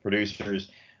Television Producers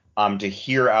to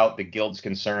hear out the guild's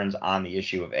concerns on the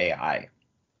issue of AI.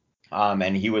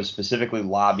 And he was specifically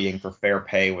lobbying for fair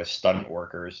pay with stunt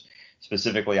workers,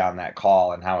 specifically on that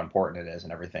call and how important it is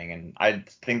and everything. And I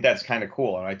think that's kind of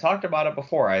cool. And I talked about it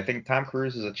before. I think Tom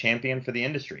Cruise is a champion for the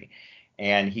industry.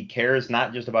 And he cares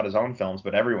not just about his own films,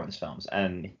 but everyone's films.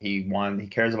 And he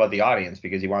cares about the audience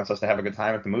because he wants us to have a good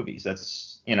time at the movies.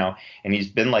 That's, and he's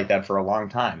been like that for a long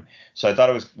time. So I thought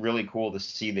it was really cool to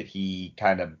see that he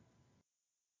kind of,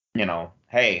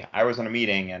 hey, I was in a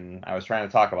meeting and I was trying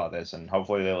to talk about this, and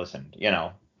hopefully they listened.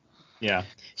 Yeah.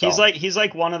 So, He's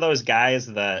like one of those guys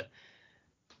that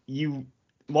you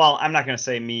well, I'm not going to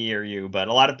say me or you, but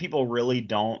a lot of people really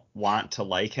don't want to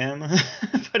like him,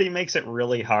 but he makes it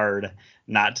really hard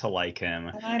not to like him.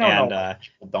 and I don't know And why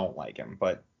people don't like him,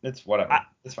 but it's whatever. I,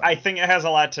 It's I fine. think it has a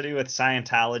lot to do with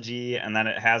Scientology, and then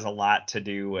it has a lot to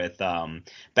do with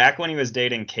back when he was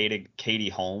dating Katie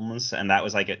Holmes, and that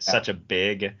was like it's Yeah. such a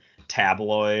big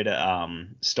tabloid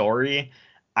story.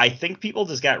 I think people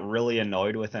just got really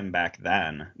annoyed with him back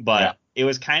then, Yeah. but it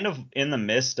was kind of in the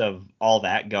midst of all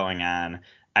that going on.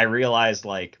 I realized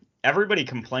like everybody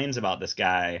complains about this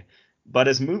guy, but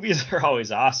his movies are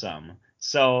always awesome.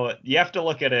 So you have to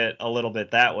look at it a little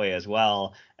bit that way as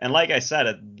well. And like I said,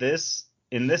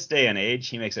 in this day and age,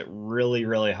 he makes it really,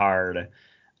 really hard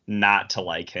not to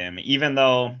like him, even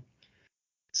though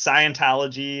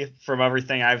Scientology, from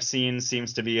everything I've seen,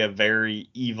 seems to be a very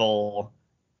evil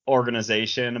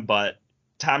organization. But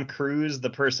Tom Cruise, the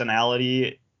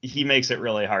personality, he makes it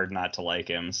really hard not to like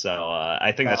him. So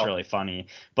I think that's Well, really funny.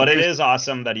 But it here's is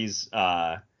awesome that he's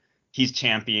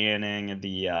championing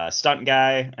the stunt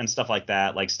guy and stuff like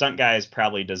that. Like stunt guys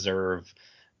probably deserve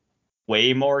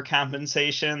way more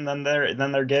compensation than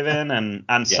they're given, and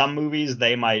on yeah. some movies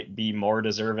they might be more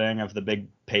deserving of the big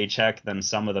paycheck than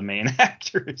some of the main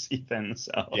actors even.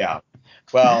 So Yeah.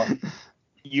 Well,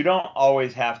 you don't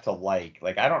always have to like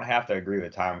I don't have to agree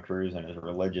with Tom Cruise and his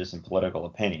religious and political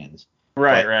opinions,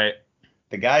 right, but right.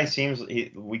 the guy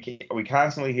we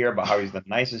constantly hear about how he's the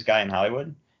nicest guy in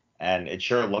Hollywood, and it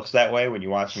sure looks that way when you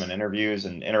watch him in interviews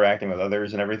and interacting with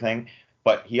others and everything.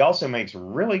 But he also makes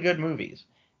really good movies,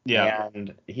 Yeah.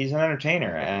 and he's an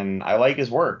entertainer, and I like his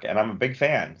work, and I'm a big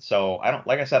fan. So I don't,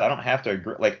 like I said, I don't have to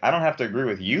agree. Like I don't have to agree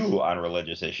with you on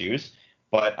religious issues,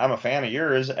 but I'm a fan of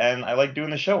yours, and I like doing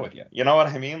the show with you. You know what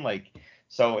I mean? Like,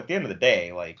 so at the end of the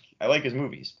day, like I like his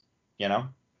movies. You know.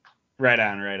 Right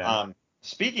on, right on.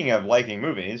 Speaking of liking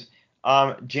movies,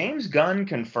 James Gunn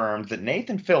confirmed that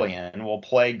Nathan Fillion will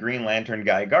play Green Lantern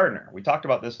Guy Gardner. We talked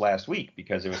about this last week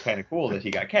because it was kind of cool that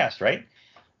he got cast, right?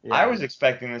 I Yeah. was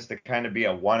expecting this to kind of be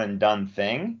a one and done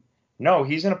thing. No,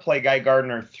 he's going to play Guy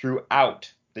Gardner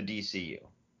throughout the DCU.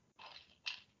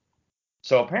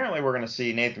 So apparently we're going to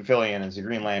see Nathan Fillion as the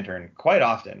Green Lantern quite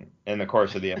often in the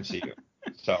course of the MCU.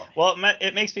 So Well,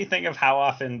 it makes me think of how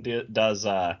often does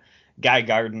Guy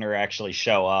Gardner actually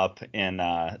show up in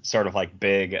sort of like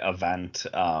big event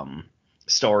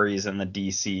stories in the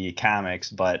DC comics,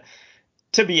 but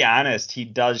to be honest, he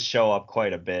does show up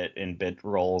quite a bit in bit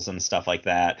roles and stuff like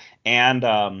that. And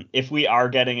if we are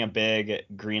getting a big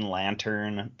Green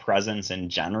Lantern presence in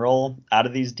general out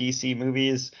of these DC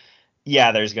movies,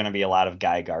 yeah, there's going to be a lot of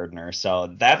Guy Gardner. So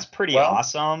yeah, that's pretty well,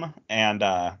 awesome. And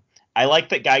I like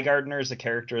that Guy Gardner is a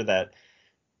character that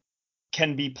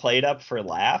can be played up for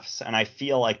laughs. And I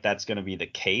feel like that's going to be the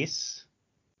case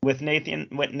with Nathan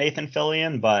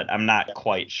Fillion, but I'm not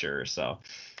quite sure. So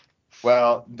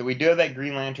well, we do have that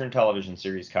Green Lantern television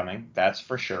series coming. That's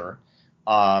for sure.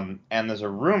 And there's a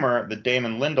rumor that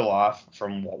Damon Lindelof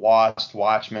from Lost,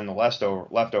 Watchmen, The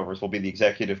Leftovers will be the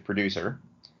executive producer.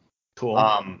 cool.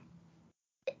 Um,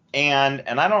 and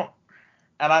I don't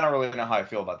really know how I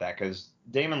feel about that because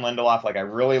Damon Lindelof, like I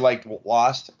really liked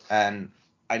Lost, and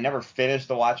I never finished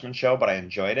the Watchmen show, but I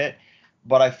enjoyed it.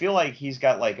 But I feel like he's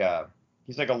like a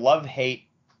love hate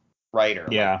writer.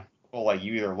 Like Yeah. people, like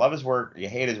you either love his work or you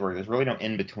hate his work. There's really no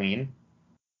in between.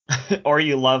 Or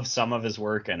you love some of his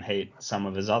work and hate some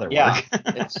of his other Yeah,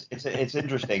 work. it's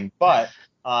interesting. But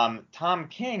Tom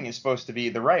King is supposed to be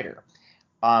the writer.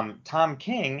 Tom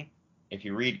King, if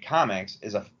you read comics,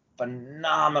 is a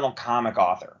phenomenal comic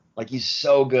author. Like he's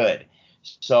so good.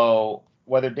 So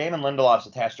whether Damon Lindelof's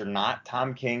attached or not,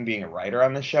 Tom King being a writer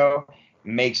on the show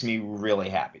makes me really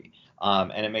happy.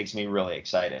 And it makes me really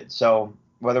excited. So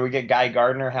whether we get Guy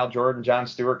Gardner, Hal Jordan, John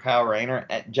Stewart, Kyle Rayner,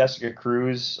 Jessica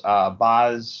Cruz,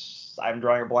 Boz, I'm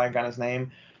drawing a blank on his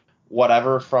name,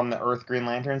 whatever from the Earth Green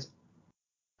Lanterns,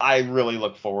 I really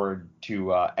look forward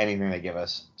to anything they give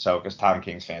us. So, because Tom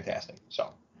King's fantastic.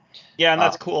 So, Yeah, and uh,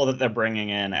 that's cool that they're bringing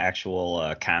in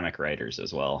actual comic writers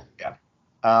as well. yeah.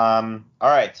 All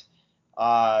right.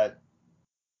 Uh,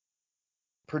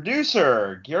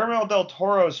 Producer Guillermo del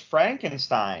Toro's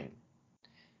Frankenstein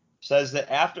says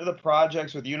that after the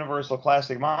projects with Universal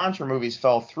classic monster movies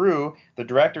fell through, the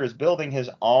director is building his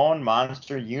own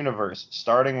monster universe,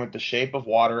 starting with The Shape of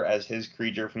Water as his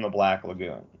creature from the Black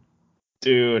Lagoon.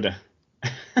 Dude.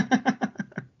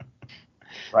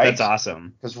 That's Right?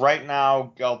 awesome. Because right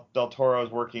now Del Toro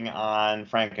is working on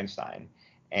Frankenstein,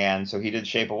 And so he did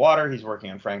Shape of Water. He's working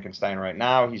on Frankenstein right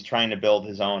now. He's trying to build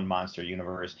his own monster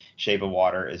universe. Shape of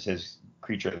Water is his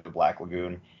Creature of the Black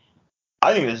Lagoon.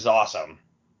 I think this is awesome.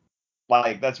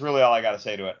 Like, that's really all I got to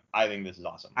say to it. I think this is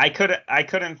awesome. I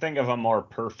couldn't think of a more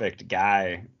perfect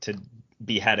guy to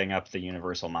be heading up the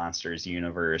Universal Monsters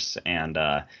universe. And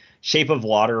Shape of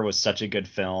Water was such a good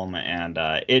film. And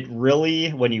it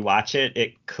really, when you watch it,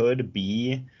 it could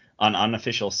be an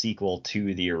unofficial sequel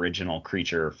to the original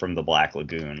Creature from the Black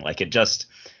Lagoon. Like, it just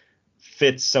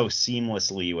fits so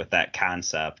seamlessly with that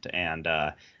concept. And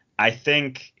I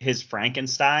think his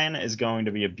Frankenstein is going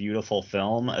to be a beautiful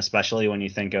film, especially when you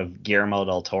think of Guillermo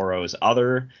del Toro's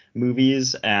other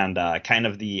movies and kind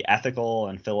of the ethical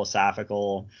and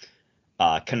philosophical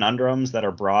conundrums that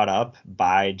are brought up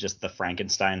by just the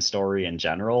Frankenstein story in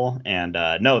general. And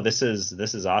no, this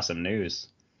is awesome news.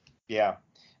 Yeah.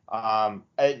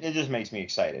 It just makes me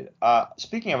excited.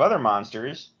 Speaking of other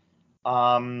monsters,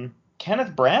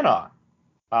 Kenneth Branagh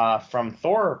from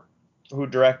Thor, who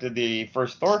directed the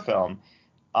first Thor film,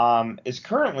 is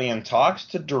currently in talks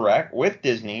to direct with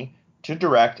Disney to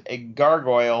direct a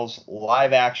Gargoyles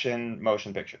live-action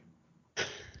motion picture.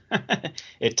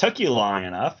 It took you long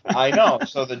enough. I know.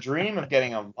 So the dream of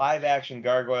getting a live-action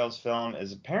Gargoyles film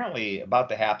is apparently about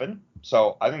to happen.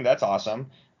 So I think that's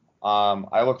awesome.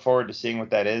 I look forward to seeing what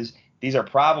that is. These are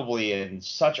probably in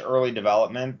such early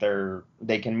development.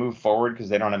 They can move forward because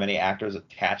they don't have any actors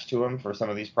attached to them for some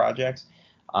of these projects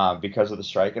because of the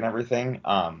strike and everything.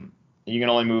 You can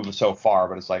only move so far,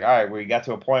 but it's like, all right, we got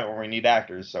to a point where we need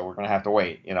actors, so we're going to have to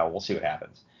wait. We'll see what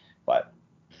happens. But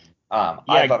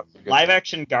I thought it was a good live thing.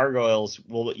 action Gargoyles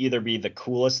will either be the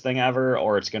coolest thing ever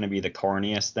or it's going to be the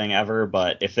corniest thing ever.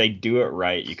 But if they do it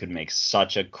right, you could make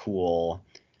such a cool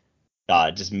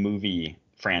just movie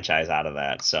franchise out of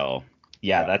that. So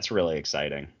yeah, that's really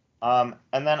exciting. And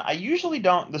then I usually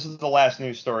don't, this is the last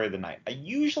news story of the night. I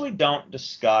usually don't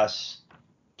discuss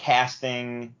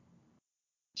casting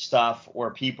stuff where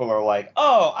people are like,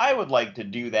 oh, I would like to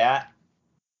do that.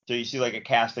 So you see like a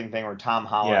casting thing where Tom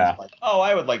Holland's like, oh,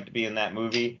 I would like to be in that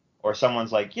movie. Or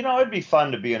someone's like, it'd be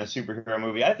fun to be in a superhero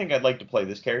movie. I think I'd like to play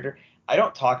this character. I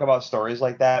don't talk about stories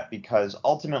like that because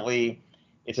ultimately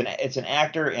it's an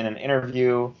actor in an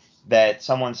interview that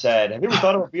someone said, have you ever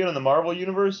thought about being in the Marvel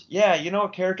universe? Yeah, a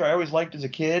character I always liked as a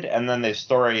kid, and then the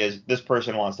story is this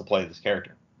person wants to play this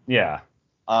character. Yeah.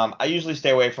 I usually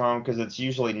stay away from them because it's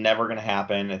usually never going to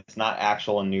happen. It's not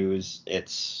actual news.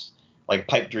 It's like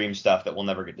pipe dream stuff that we'll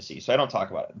never get to see. So I don't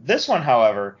talk about it. This one,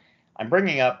 however, I'm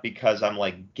bringing up because I'm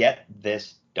like, get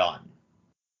this done.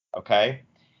 Okay?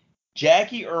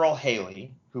 Jackie Earle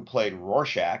Haley, who played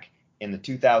Rorschach in the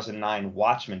 2009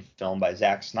 Watchmen film by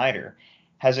Zack Snyder,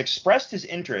 has expressed his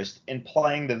interest in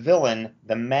playing the villain,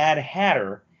 the Mad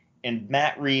Hatter, in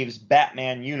Matt Reeves'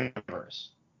 Batman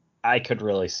universe. I could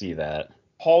really see that.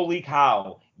 Holy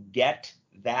cow, get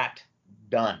that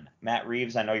done. Matt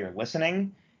Reeves, I know you're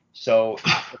listening. So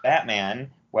the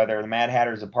Batman, whether the Mad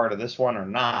Hatter is a part of this one or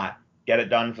not, get it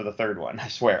done for the third one, I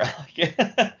swear.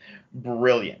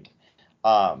 Brilliant.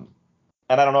 And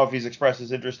I don't know if he's expressed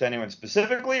his interest to anyone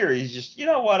specifically or he's just,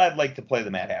 I'd like to play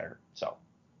the Mad Hatter. So.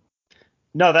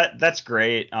 No, that's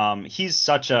great. He's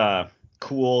such a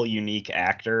cool, unique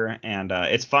actor, and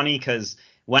it's funny because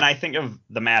when I think of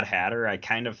the Mad Hatter, I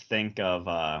kind of think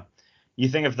of you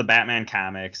think of the Batman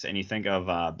comics, and you think of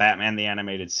Batman the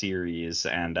Animated Series,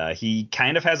 and he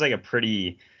kind of has like a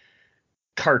pretty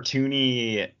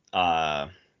cartoony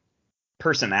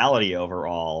personality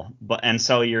overall, and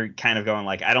so you're kind of going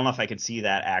like, I don't know if I could see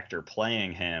that actor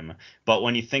playing him, but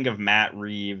when you think of Matt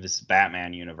Reeves'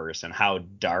 Batman universe and how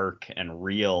dark and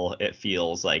real it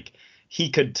feels, like he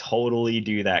could totally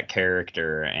do that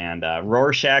character. And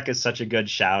Rorschach is such a good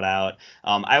shout out.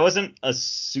 I wasn't a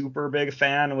super big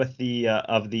fan with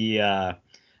the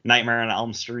Nightmare on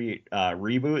Elm Street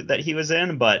reboot that he was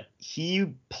in, but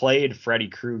he played Freddy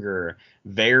Krueger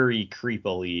very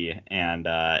creepily, and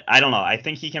I don't know, I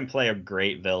think he can play a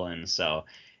great villain, so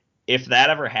if that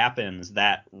ever happens,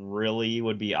 that really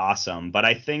would be awesome. But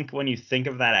I think when you think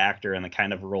of that actor and the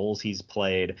kind of roles he's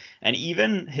played, and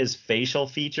even his facial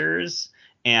features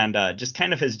and just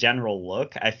kind of his general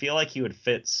look, I feel like he would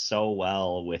fit so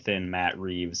well within Matt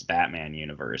Reeves' Batman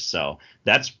universe, so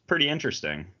that's pretty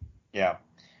interesting. Yeah.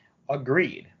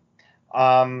 Agreed.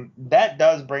 That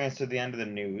does bring us to the end of the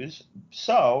news.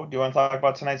 So, do you want to talk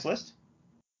about tonight's list?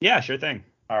 Yeah, sure thing.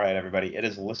 All right, everybody. It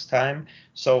is list time.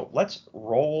 So, let's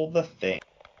roll the thing.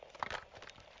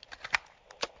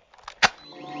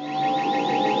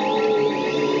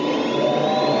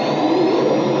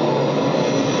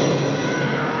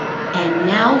 And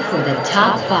now for the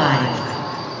top 5.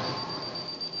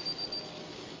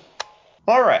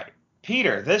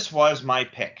 Peter, this was my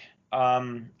pick.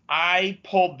 I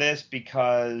pulled this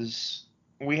because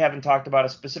we haven't talked about a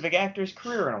specific actor's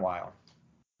career in a while.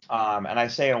 And I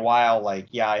say in a while, like,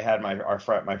 yeah, I had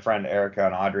my friend Erica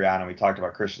and Adriana, and we talked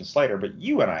about Christian Slater, but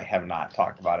you and I have not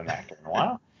talked about an actor in a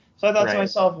while. So I thought to Right.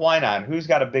 myself, why not? Who's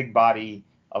got a big body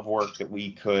of work that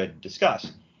we could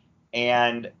discuss?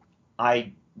 And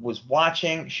I was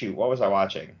watching, what was I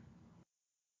watching?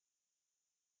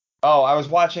 Oh, I was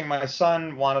watching, my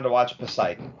son wanted to watch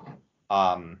Poseidon,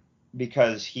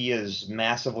 because he is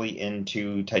massively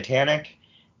into Titanic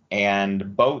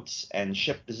and boats and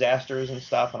ship disasters and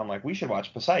stuff. And I'm like, we should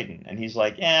watch Poseidon. And he's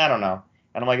like, I don't know.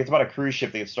 And I'm like, it's about a cruise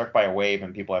ship that gets struck by a wave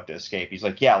and people have to escape. He's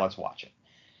like, yeah, let's watch it.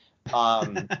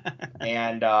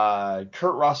 And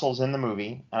Kurt Russell's in the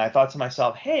movie. And I thought to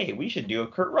myself, hey, we should do a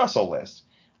Kurt Russell list.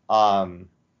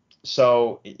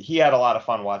 So he had a lot of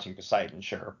fun watching Poseidon,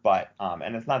 sure. But,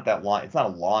 and it's not that long. It's not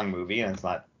a long movie, and it's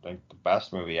not like the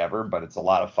best movie ever, but it's a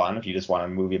lot of fun if you just want a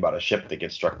movie about a ship that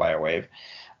gets struck by a wave.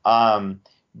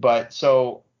 But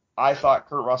so I thought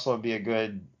Kurt Russell would be a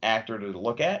good actor to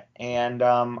look at, and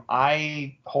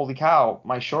holy cow,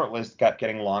 my short list kept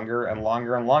getting longer and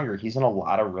longer and longer. He's in a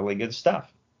lot of really good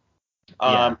stuff.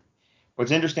 Yeah.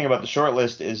 What's interesting about the short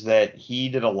list is that he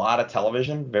did a lot of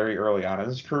television very early on in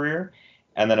his career,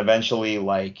 and then eventually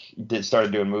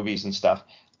started doing movies and stuff.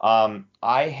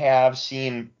 I have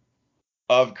seen,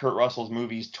 of Kurt Russell's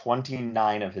movies,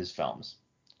 29 of his films.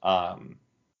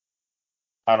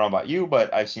 I don't know about you,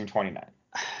 but I've seen 29.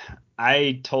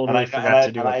 I totally forgot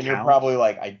to do a count. And you're probably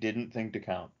like, I didn't think to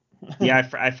count. Yeah,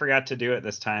 I forgot to do it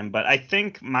this time, but I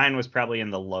think mine was probably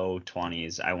in the low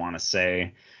 20s, I want to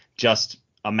say, just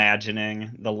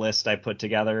imagining the list I put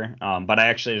together. But I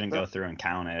actually didn't go through and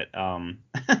count it.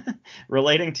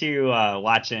 Relating to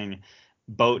watching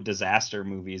boat disaster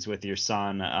movies with your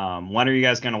son, when are you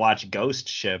guys going to watch Ghost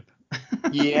Ship?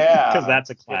 Yeah. Because that's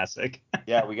a classic.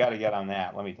 Yeah, we got to get on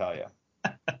that, let me tell you.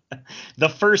 The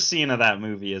first scene of that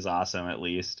movie is awesome, at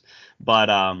least.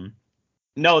 But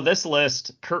no, this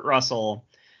list, Kurt Russell,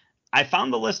 I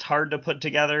found the list hard to put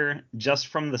together just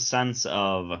from the sense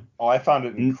of... Oh, I found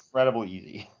it incredibly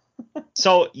easy.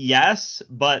 So, yes,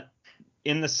 but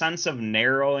in the sense of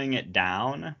narrowing it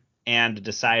down and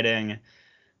deciding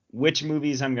which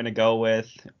movies I'm going to go with,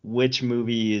 which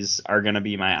movies are going to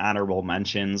be my honorable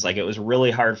mentions. Like, it was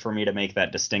really hard for me to make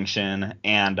that distinction.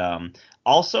 And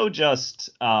also just,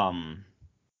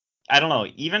 I don't know,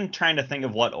 even trying to think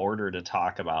of what order to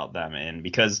talk about them in,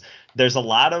 because there's a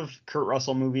lot of Kurt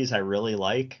Russell movies I really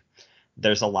like.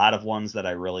 There's a lot of ones that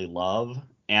I really love.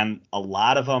 And a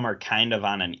lot of them are kind of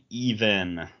on an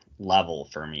even level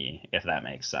for me, if that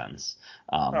makes sense.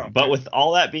 But with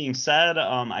all that being said,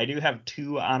 I do have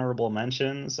 2 honorable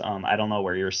mentions. I don't know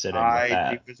where you're sitting with that.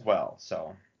 I do as well,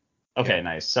 so. Okay, yeah.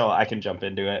 nice. So I can jump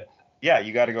into it. Yeah,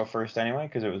 you got to go first anyway,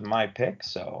 because it was my pick,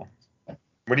 so.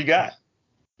 What do you got?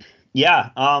 Yeah,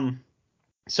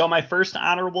 so my first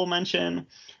honorable mention,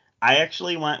 I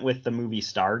actually went with the movie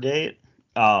Stargate.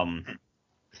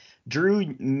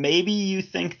 Drew, maybe you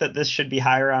think that this should be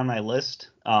higher on my list,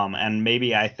 and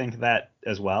maybe I think that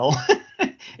as well.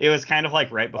 It was kind of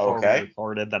like right before we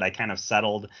recorded that I kind of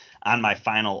settled on my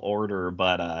final order,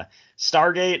 but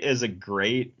Stargate is a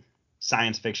great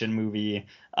science fiction movie.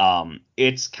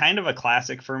 It's kind of a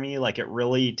classic for me. Like, it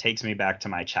really takes me back to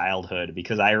my childhood,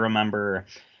 because I remember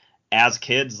as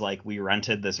kids, like, we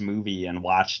rented this movie and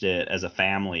watched it as a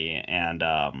family, and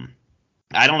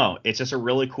I don't know, it's just a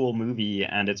really cool movie,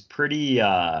 and it's pretty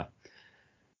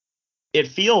it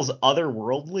feels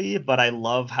otherworldly, but I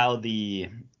love how the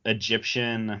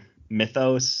Egyptian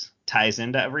mythos ties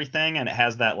into everything, and it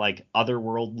has that like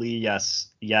otherworldly, yes,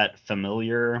 yet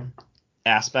familiar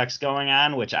aspects going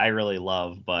on, which I really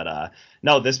love. But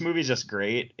no, this movie's just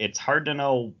great. It's hard to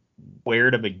know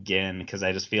where to begin, because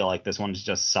I just feel like this one's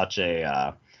just such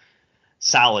a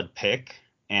solid pick.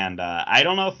 And I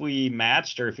don't know if we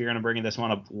matched or if you're going to bring this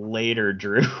one up later,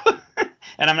 Drew.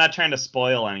 And I'm not trying to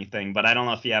spoil anything, but I don't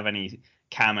know if you have any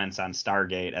comments on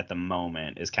Stargate at the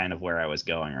moment, is kind of where I was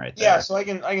going right there. Yeah, so I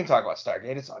can talk about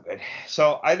Stargate. It's all good.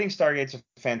 So I think Stargate's a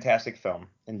fantastic film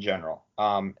in general.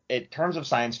 In terms of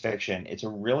science fiction, it's a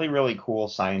really, really cool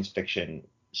science fiction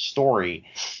story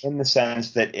in the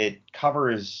sense that it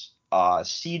covers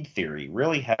seed theory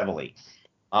really heavily.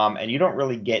 And you don't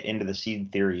really get into the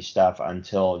seed theory stuff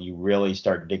until you really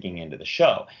start digging into the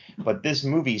show. But this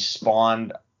movie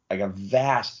spawned like a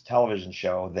vast television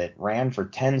show that ran for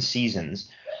 10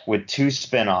 seasons with 2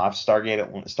 spin-offs. So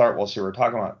we're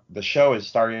talking about, the show is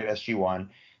Stargate SG-1,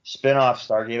 spin-off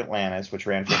Stargate Atlantis, which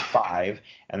ran for 5,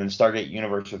 and then Stargate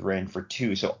Universe, which ran for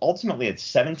 2. So ultimately it's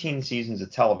 17 seasons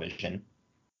of television.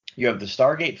 You have the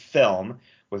Stargate film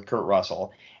with Kurt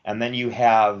Russell, and then you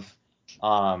have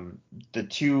the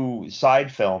two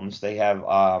side films. They have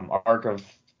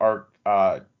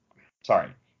sorry,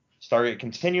 Stargate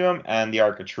Continuum and the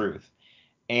Arc of Truth.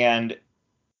 And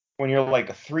when you're like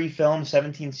a 3 film,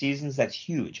 17 seasons, that's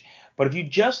huge. But if you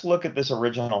just look at this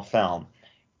original film,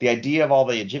 the idea of all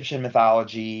the Egyptian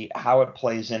mythology, how it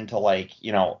plays into like,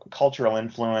 cultural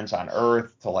influence on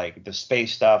Earth to like the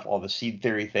space stuff, all the seed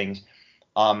theory things,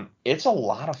 it's a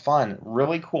lot of fun,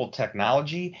 really cool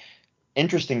technology,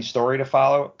 interesting story to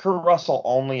follow. Kurt Russell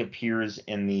only appears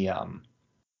in the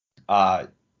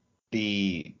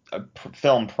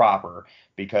film proper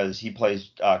because he plays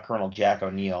Colonel Jack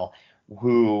O'Neill,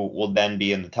 who will then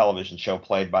be in the television show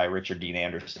played by Richard Dean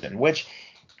Anderson, which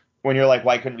when you're like,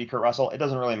 why couldn't it be Kurt Russell? It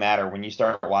doesn't really matter. When you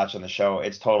start watching the show,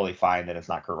 it's totally fine that it's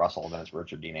not Kurt Russell and then it's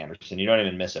Richard Dean Anderson. You don't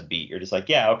even miss a beat. You're just like,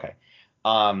 yeah, okay.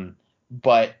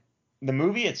 But the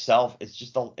movie itself, it's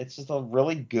just a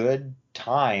really good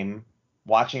time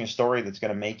watching a story that's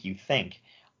going to make you think.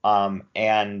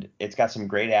 And it's got some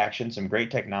great action, some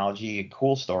great technology, a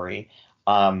cool story.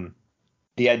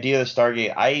 The idea of the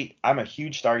Stargate, I'm a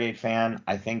huge Stargate fan.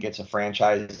 I think it's a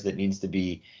franchise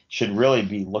that should really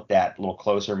be looked at a little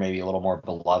closer, maybe a little more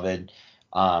beloved.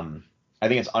 I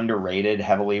think it's underrated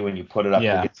heavily when you put it up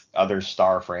against other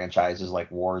star franchises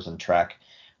like Wars and Trek.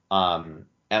 And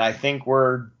I think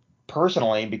we're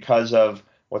personally, because of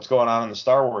what's going on in the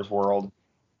Star Wars world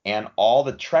and all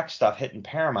the Trek stuff hitting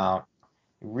Paramount,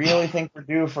 really think we're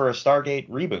due for a Stargate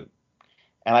reboot.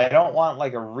 And I don't want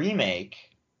like a remake.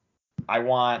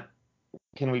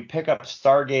 Can we pick up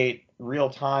Stargate real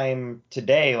time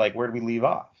today? Like, where do we leave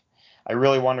off? I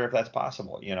really wonder if that's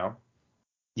possible,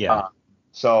 Yeah.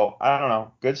 So I don't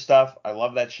know. Good stuff. I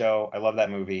love that show. I love that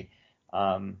movie.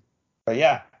 But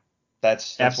yeah,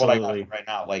 that's what I got right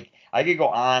now. Like, I could go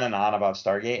on and on about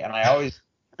Stargate, and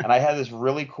I had this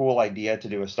really cool idea to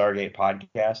do a Stargate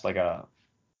podcast,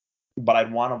 but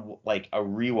I'd want like a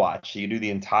rewatch. So you do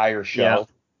the entire show,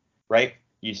 right?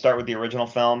 You start with the original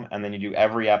film, and then you do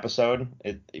every episode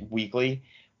weekly,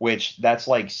 which that's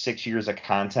like 6 years of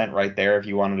content right there if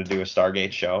you wanted to do a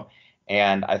Stargate show.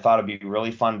 And I thought it'd be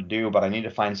really fun to do, but I need to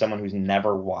find someone who's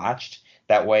never watched.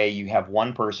 That way you have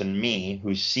one person, me,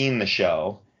 who's seen the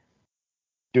show,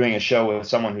 doing a show with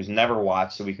someone who's never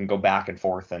watched, so we can go back and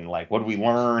forth and like, what do we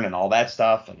learn and all that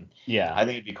stuff. And yeah, I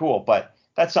think it'd be cool, but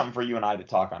that's something for you and I to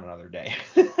talk on another day.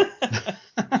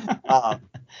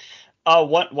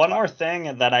 One more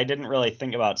thing that I didn't really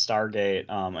think about Stargate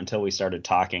until we started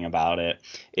talking about it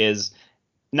is,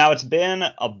 now it's been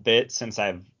a bit since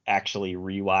I've actually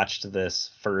rewatched this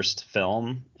first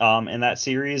film in that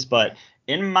series, but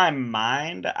in my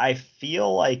mind, I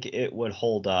feel like it would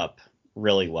hold up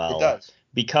really well. It does.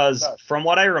 Because from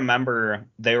what I remember,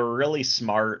 they were really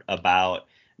smart about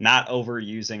not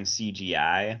overusing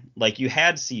CGI. Like, you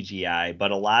had CGI,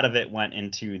 but a lot of it went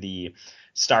into the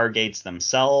Stargates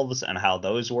themselves and how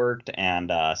those worked, and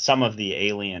some of the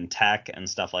alien tech and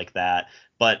stuff like that.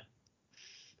 But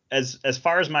as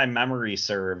far as my memory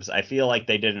serves, I feel like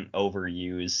they didn't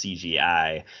overuse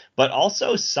CGI, but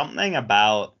also something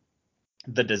about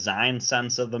the design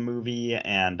sense of the movie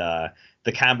and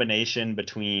the combination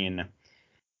between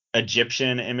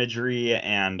Egyptian imagery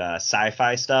and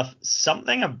sci-fi stuff,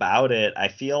 something about it, I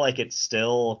feel like it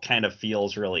still kind of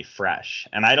feels really fresh.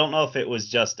 And I don't know if it was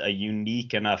just a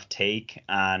unique enough take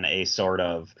on a sort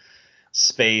of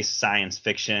space science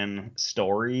fiction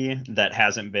story that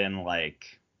hasn't been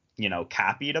like,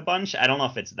 copied a bunch. I don't know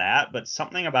if it's that, but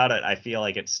something about it, I feel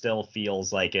like it still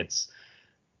feels like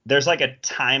there's like a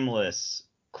timeless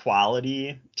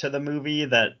quality to the movie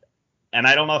that, and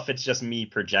I don't know if it's just me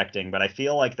projecting, but I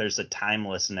feel like there's a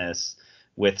timelessness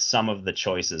with some of the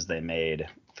choices they made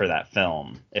for that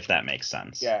film, if that makes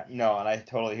sense. Yeah, no, and I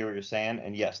totally hear what you're saying.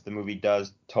 And yes, the movie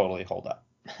does totally hold up.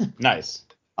 Nice.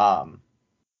 So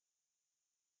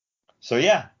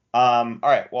yeah. All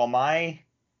right. Well, my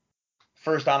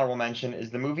first honorable mention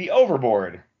is the movie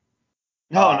Overboard.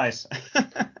 Oh, nice.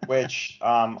 Which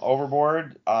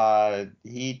Overboard,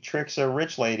 he tricks a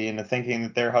rich lady into thinking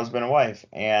that they're husband and wife,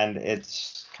 and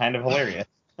it's kind of hilarious.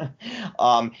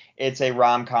 It's a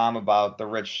rom-com about the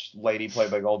rich lady played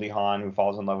by Goldie Hawn who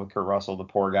falls in love with Kurt Russell, the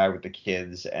poor guy with the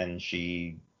kids, and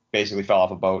she basically fell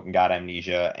off a boat and got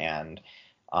amnesia, and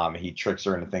he tricks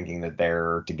her into thinking that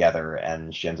they're together,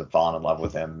 and she ends up falling in love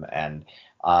with him. And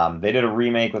they did a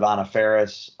remake with Anna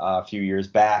Faris a few years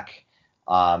back,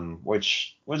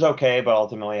 which was okay, but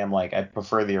ultimately I'm like, I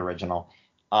prefer the original.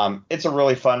 It's a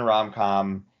really fun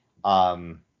rom-com.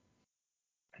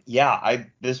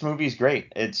 This movie's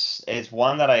great. It's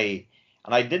one that I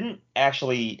And I didn't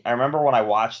actually. I remember when I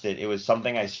watched it, it was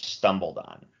something I stumbled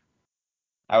on.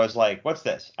 I was like, "What's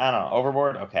this? I don't know.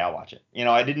 Overboard? Okay, I'll watch it."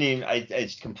 I didn't even. I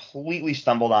just completely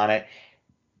stumbled on it,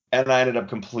 and I ended up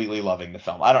completely loving the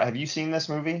film. I don't. Have you seen this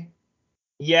movie?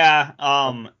 Yeah,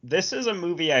 this is a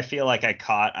movie I feel like I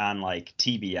caught on like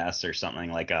TBS or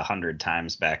something like 100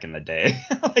 times back in the day.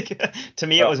 Like to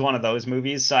me, it Oh, was one of those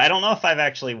movies. So I don't know if I've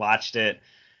actually watched it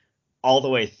all the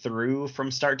way through from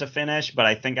start to finish, but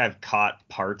I think I've caught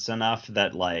parts enough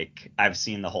that like I've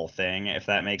seen the whole thing, if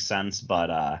that makes sense.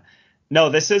 But no,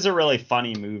 this is a really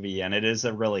funny movie and it is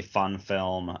a really fun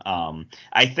film.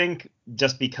 I think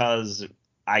just because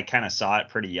I kind of saw it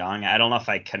pretty young, I don't know if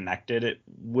I connected it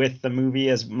with the movie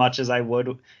as much as I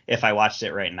would if I watched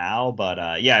it right now.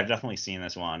 But yeah, I've definitely seen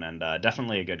this one and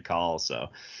definitely a good call. So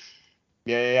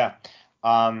yeah, yeah,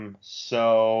 yeah.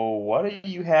 So what do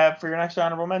you have for your next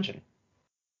honorable mention?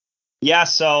 yeah,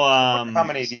 so I wonder how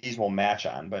many of these will match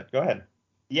on, but go ahead.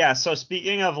 yeah, so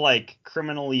speaking of like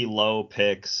criminally low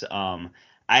picks, I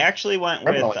actually went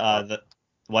with Criminally low. the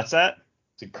what's that?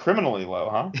 Is it criminally low,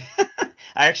 huh?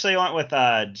 I actually went with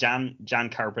John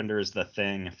Carpenter's The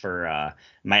Thing for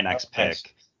my Oh, next nice.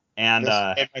 pick. And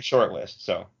This made my short list,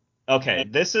 so. okay,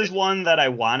 this is one that I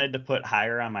wanted to put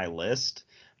higher on my list,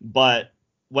 but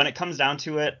when it comes down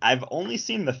to it, I've only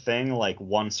seen The Thing like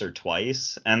once or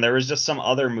twice, and there was just some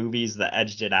other movies that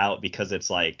edged it out because it's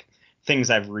like things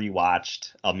I've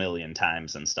rewatched a million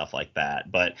times and stuff like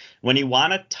that. But when you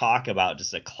want to talk about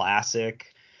just a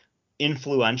classic,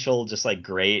 influential, just like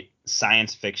great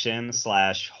science fiction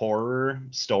slash horror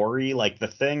story, like The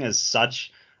Thing is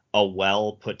such a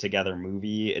well put together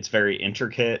movie. It's very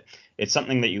intricate. It's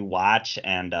something that you watch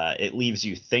and it leaves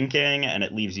you thinking and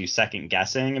it leaves you second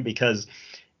guessing because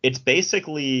it's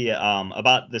basically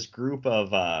about this group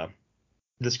of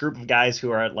guys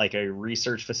who are at like a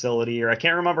research facility, or I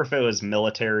can't remember if it was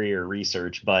military or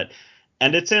research, but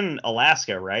and it's in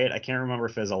Alaska, right? I can't remember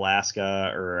if it was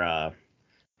Alaska or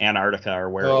Antarctica or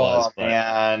where it was, Oh but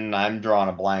man, I'm drawing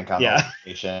a blank on the yeah,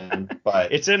 location,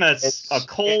 but it's in a it's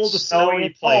cold, snowy snowy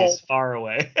and place cold. far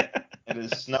away. It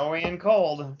is snowy and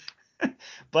cold.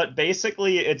 But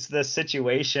basically, it's this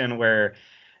situation where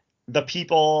the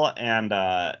people and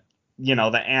the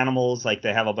animals, like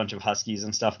they have a bunch of huskies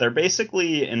and stuff, they're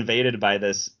basically invaded by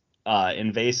this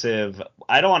invasive,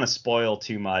 I don't want to spoil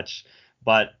too much,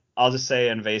 but I'll just say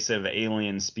invasive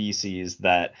alien species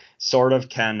that sort of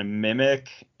can mimic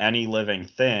any living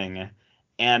thing,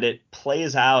 and it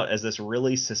plays out as this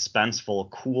really suspenseful,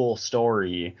 cool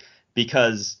story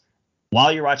because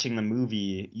while you're watching the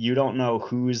movie you don't know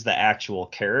who's the actual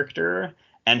character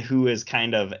and who is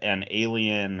kind of an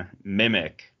alien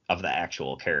mimic of the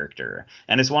actual character.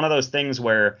 And it's one of those things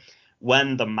where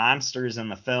when the monsters in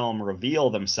the film reveal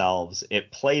themselves,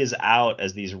 it plays out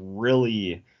as these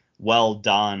really well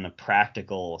done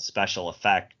practical special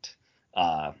effect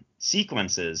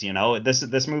sequences.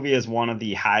 This movie is one of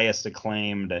the highest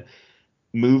acclaimed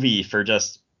movie for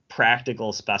just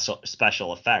practical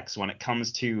special effects when it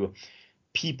comes to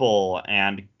people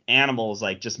and animals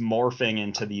like just morphing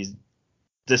into these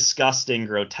disgusting,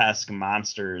 grotesque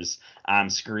monsters on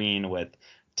screen with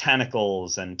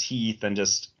tentacles and teeth and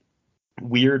just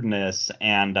weirdness.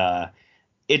 And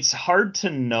it's hard to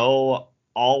know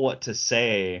all what to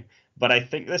say, but I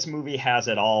think this movie has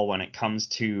it all when it comes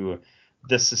to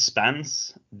the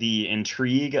suspense, the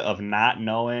intrigue of not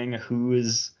knowing who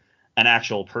is an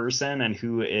actual person and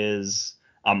who is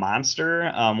a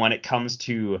monster. When it comes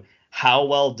to how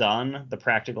well done the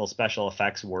practical special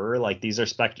effects were, like these are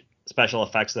special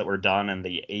effects that were done in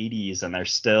the 80s and they're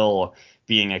still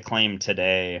being acclaimed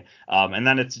today. And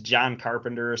then it's John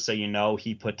Carpenter, so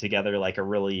he put together like a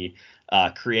really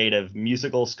creative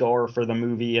musical score for the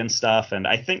movie and stuff. And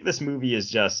I think this movie is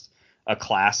just a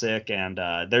classic, and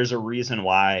there's a reason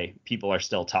why people are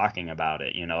still talking about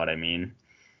it. You know what I mean?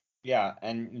 Yeah,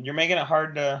 and you're making it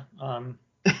hard to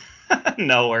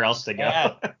Nowhere else to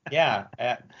go. yeah.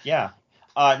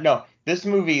 No, this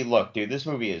movie, look, dude, this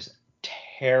movie is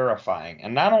terrifying.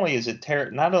 And not only is it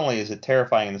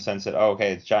terrifying in the sense that, oh,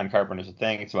 okay, it's John Carpenter's a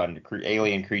thing, it's about an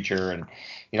alien creature and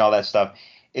all that stuff.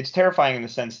 It's terrifying in the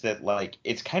sense that like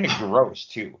it's kind of gross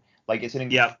too. Like it's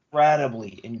an Yep.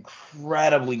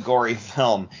 incredibly gory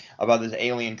film about this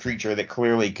alien creature that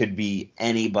clearly could be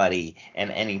anybody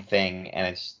and anything, and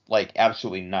it's like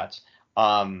absolutely nuts.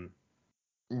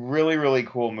 Really, really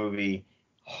cool movie.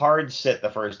 Hard sit the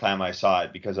first time I saw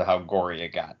it because of how gory it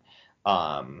got.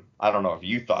 I don't know if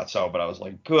you thought so, but I was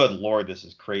like, good Lord, this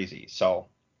is crazy. So,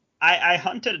 I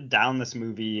hunted down this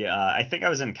movie. I think I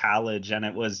was in college, and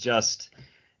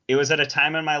it was at a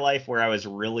time in my life where I was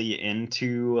really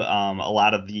into a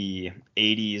lot of the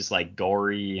 80s like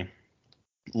gory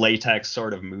latex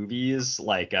sort of movies,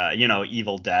 like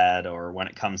Evil Dead, or when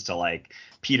it comes to like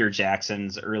Peter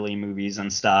Jackson's early movies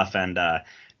and stuff. And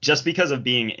just because of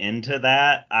being into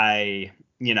that, I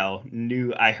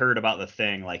heard about The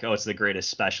Thing, like, oh, it's the greatest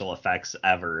special effects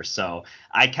ever. So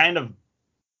I kind of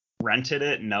rented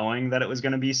it knowing that it was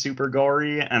going to be super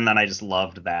gory, and then I just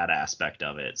loved that aspect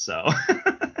of it. So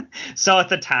so at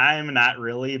the time, not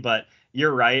really, but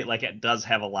you're right, like it does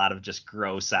have a lot of just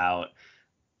gross out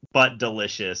but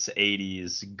delicious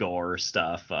 80s gore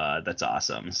stuff that's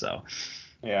awesome. So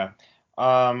Yeah.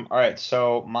 All right.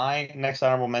 So my next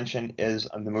honorable mention is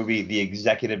the movie The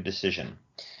Executive Decision.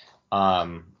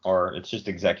 Or it's just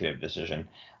Executive Decision.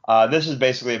 This is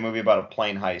basically a movie about a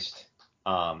plane heist.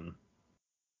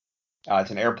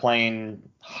 It's an airplane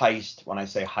heist. When I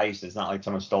say heist, it's not like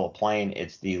someone stole a plane.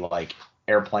 It's the like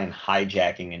airplane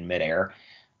hijacking in midair.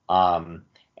 And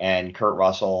Kurt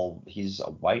Russell, he's a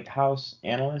White House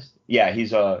analyst. Yeah,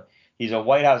 he's a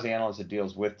White House analyst that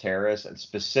deals with terrorists, and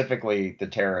specifically the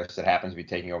terrorists that happens to be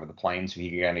taking over the plane. So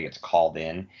he kind of gets called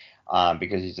in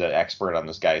because he's an expert on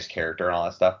this guy's character and all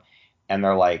that stuff. And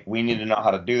they're like, we need to know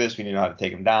how to do this. We need to know how to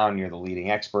take him down. You're the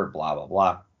leading expert. Blah blah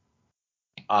blah.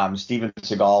 Steven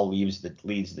Seagal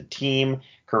leads the team.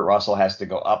 Kurt Russell has to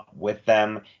go up with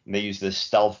them, and they use this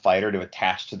stealth fighter to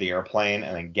attach to the airplane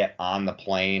and then get on the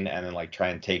plane and then like try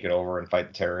and take it over and fight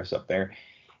the terrorists up there.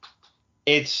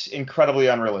 It's incredibly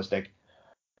unrealistic,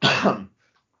 and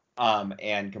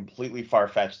completely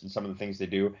far-fetched in some of the things they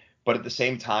do, but at the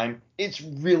same time, it's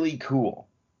really cool.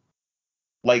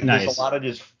 Like, nice. There's a lot of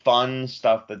just fun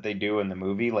stuff that they do in the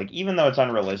movie. Like, even though it's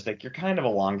unrealistic, you're kind of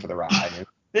along for the ride.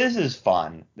 This is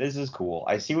fun. This is cool.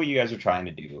 I see what you guys are trying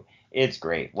to do. It's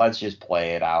great. Let's just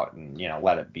play it out and,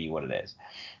 let it be what it is.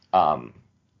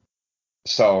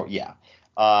 So, yeah.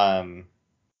 I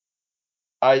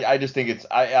just think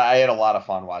I had a lot of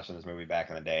fun watching this movie back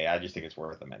in the day. I just think it's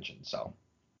worth a mention. So,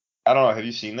 I don't know. Have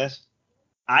you seen this?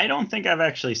 I don't think I've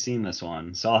actually seen this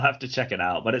one, so I'll have to check it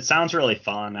out. But it sounds really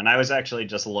fun, and I was actually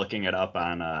just looking it up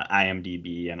on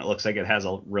IMDb, and it looks like it has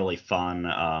a really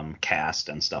fun cast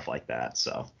and stuff like that.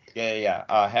 So yeah.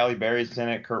 Halle Berry's in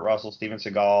it, Kurt Russell, Steven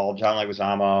Seagal, John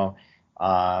Leguizamo.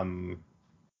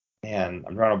 Man,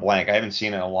 I'm drawing a blank. I haven't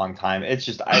seen it in a long time. I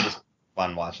just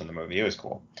fun watching the movie. It was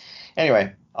cool.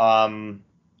 Anyway, what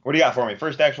do you got for me?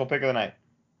 First actual pick of the night.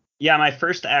 Yeah, my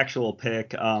first actual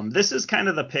pick. This is kind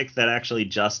of the pick that actually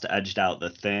just edged out The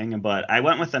Thing, but I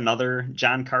went with another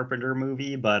John Carpenter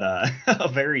movie, but a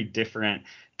very different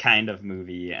kind of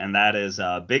movie, and that is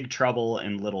Big Trouble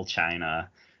in Little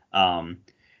China.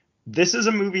 This is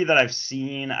a movie that I've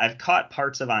seen. I've caught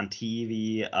parts of on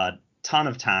TV a ton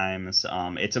of times.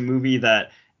 It's a movie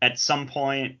that at some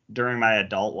point during my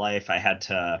adult life I had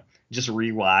to just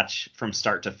rewatch from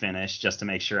start to finish just to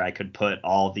make sure I could put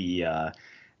all the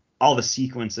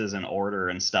sequences in order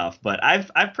and stuff. But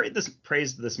I've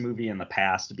praised this movie in the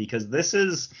past because this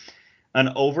is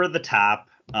an over the top,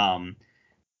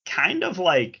 kind of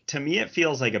like, to me, it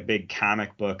feels like a big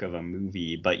comic book of a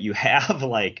movie, but you have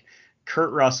like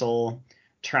Kurt Russell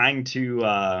trying to,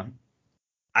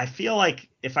 I feel like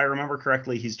if I remember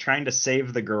correctly, he's trying to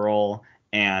save the girl,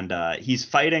 and he's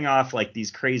fighting off like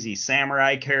these crazy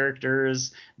samurai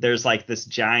characters. There's like this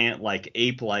giant like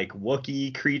ape-like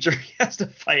Wookiee creature he has to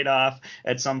fight off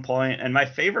at some point. And my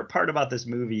favorite part about this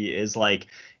movie is like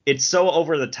it's so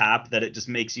over the top that it just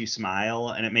makes you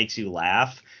smile and it makes you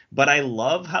laugh. But I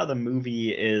love how the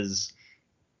movie is.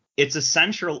 It's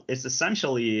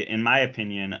essentially, in my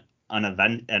opinion,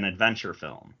 an adventure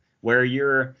film where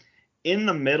you're in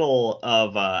the middle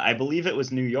of I believe it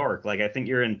was New York. Like I think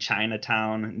you're in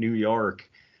Chinatown, New York,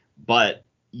 but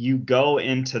you go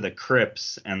into the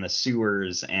crypts and the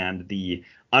sewers and the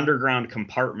underground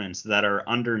compartments that are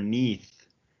underneath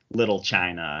Little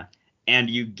China, and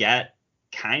you get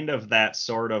kind of that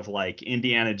sort of like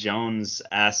Indiana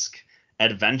Jones-esque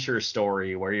adventure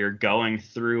story where you're going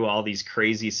through all these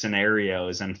crazy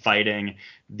scenarios and fighting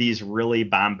these really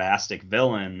bombastic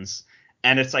villains.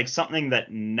 And it's like something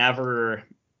that never,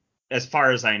 as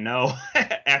far as I know,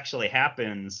 actually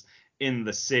happens in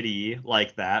the city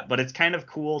like that. But it's kind of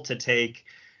cool to take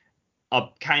a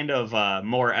kind of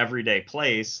more everyday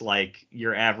place like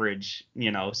your average,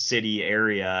 city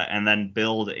area, and then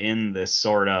build in this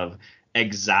sort of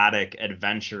exotic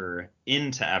adventure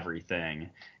into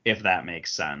everything, if that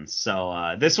makes sense.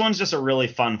 So this one's just a really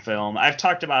fun film. I've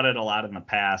talked about it a lot in the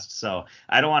past, so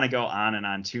I don't want to go on and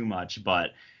on too much,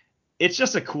 but it's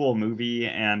just a cool movie.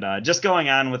 And just going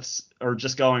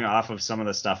off of some of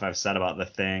the stuff I've said about The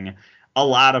Thing, a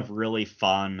lot of really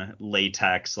fun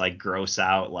latex, like gross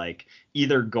out, like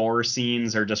either gore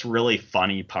scenes or just really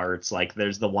funny parts. Like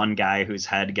there's the one guy whose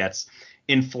head gets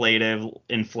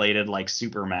inflated like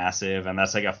super massive, and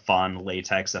that's like a fun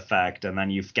latex effect. And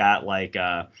then you've got like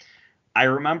I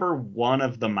remember one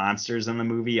of the monsters in the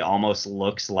movie almost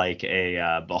looks like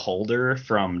a beholder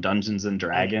from Dungeons and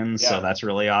Dragons, so that's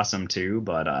really awesome too.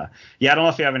 But yeah, I don't know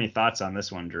if you have any thoughts on this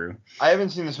one, Drew. I haven't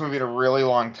seen this movie in a really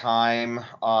long time.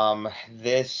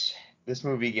 This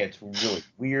movie gets really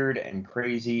weird and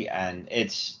crazy, and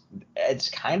it's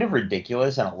kind of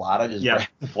ridiculous in a lot of just random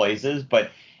places,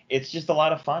 but it's just a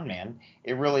lot of fun, man.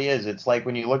 It really is. It's like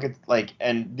when you look at like,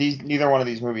 and neither one of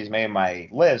these movies made my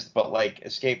list, but like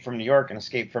Escape from New York and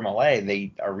Escape from LA,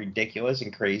 they are ridiculous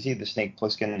and crazy. The Snake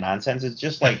Plissken nonsense. It's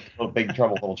just like Big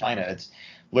Trouble in Little China. It's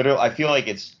literally, I feel like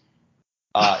it's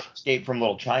Escape from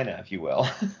Little China, if you will.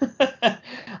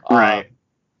 Right.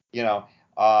 You know,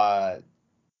 but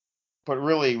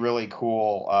really, really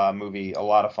cool movie. A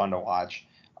lot of fun to watch.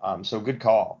 So good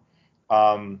call.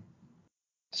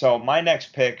 So my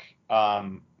next pick,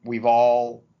 we've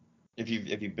all, if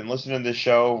you've been listening to this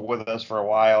show with us for a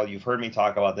while, you've heard me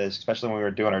talk about this, especially when we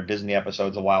were doing our Disney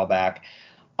episodes a while back.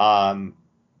 My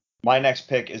next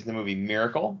pick is the movie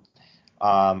Miracle,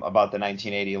 about the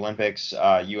 1980 Olympics,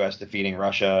 U.S. defeating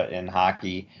Russia in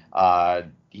hockey.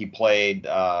 He played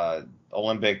USA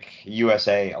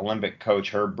Olympic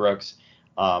coach Herb Brooks.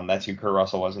 That's who Kurt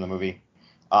Russell was in the movie.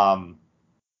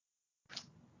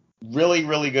 Really,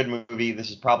 really good movie.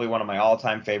 This is probably one of my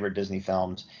all-time favorite Disney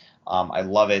films. I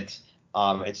love it.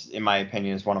 It's, in my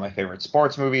opinion, it's one of my favorite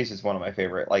sports movies. It's one of my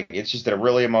favorite, like, it's just a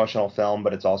really emotional film,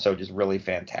 but it's also just really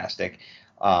fantastic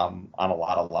on a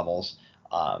lot of levels.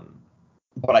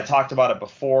 But I talked about it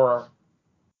before.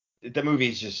 The movie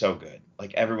is just so good.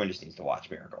 Like, everyone just needs to watch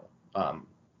Miracle. I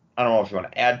don't know if you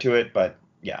want to add to it, but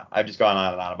yeah, I've just gone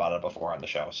on and on about it before on the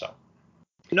show, so.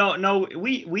 No,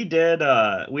 we did.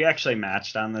 We actually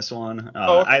matched on this one. Okay.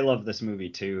 I love this movie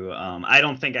too. I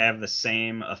don't think I have the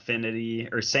same affinity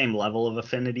or same level of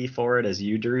affinity for it as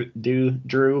you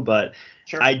Drew, but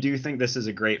Sure. I do think this is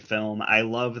a great film. I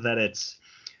love that it's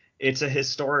a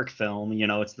historic film. You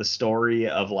know, it's the story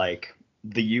of like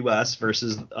the U.S.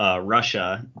 versus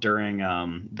Russia during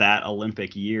that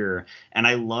Olympic year, and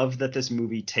I love that this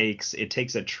movie takes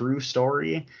a true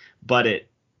story, but it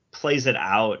plays it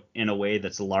out in a way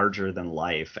that's larger than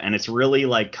life, and it's really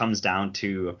like comes down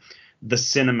to the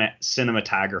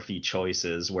cinematography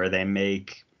choices where they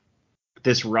make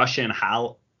this Russian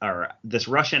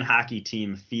hockey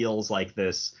team feels like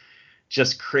this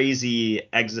just crazy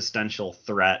existential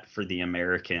threat for the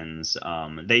Americans.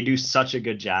 They do such a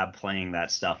good job playing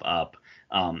that stuff up.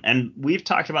 And we've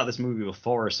talked about this movie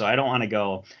before, so I don't want to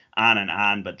go on and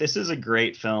on, but this is a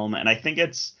great film, and I think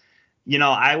it's, you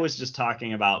know, I was just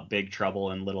talking about Big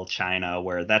Trouble in Little China,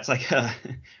 where that's like a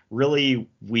really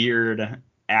weird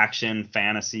action,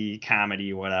 fantasy,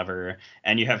 comedy, whatever,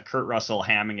 and you have Kurt Russell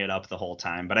hamming it up the whole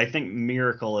time. But I think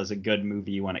Miracle is a good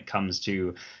movie when it comes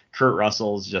to Kurt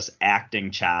Russell's just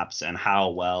acting chops and how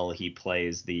well he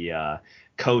plays the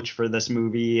coach for this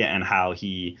movie and how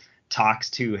he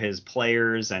talks to his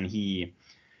players, and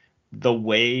the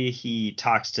way he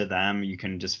talks to them, you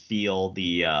can just feel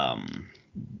the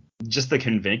just the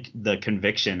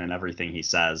conviction and everything he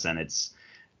says, and it's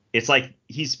like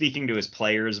he's speaking to his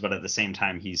players, but at the same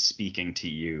time he's speaking to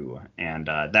you, and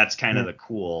that's kind of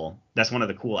that's one of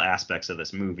the cool aspects of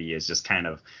this movie, is just kind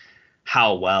of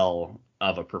how well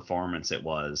of a performance it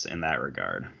was in that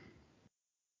regard.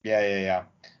 Yeah.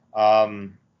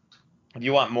 If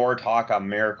you want more talk on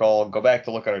Miracle, go back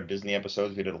to look at our Disney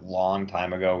episodes we did a long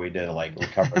time ago. We covered like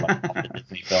all the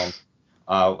Disney films.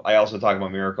 I also talk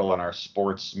about Miracle in our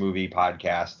sports movie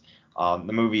podcast.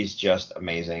 The movie's just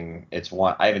amazing. It's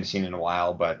one I haven't seen in a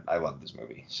while, but I love this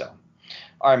movie. So,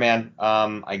 all right, man.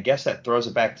 I guess that throws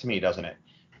it back to me, doesn't it?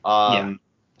 Yeah.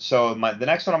 So the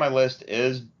next one on my list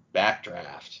is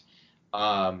Backdraft.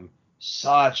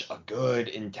 Such a good,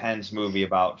 intense movie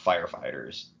about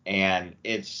firefighters, and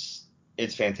it's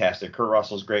fantastic. Kurt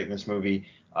Russell's great in this movie.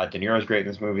 De Niro's great in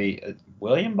this movie.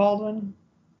 William Baldwin.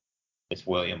 It's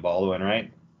William Baldwin,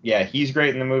 right? Yeah, he's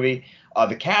great in the movie.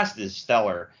 The cast is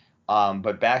stellar.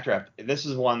 But Backdraft, this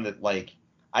is one that like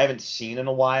I haven't seen in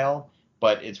a while,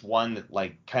 but it's one that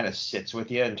like kind of sits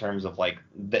with you in terms of like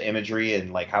the imagery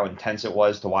and like how intense it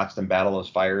was to watch them battle those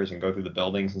fires and go through the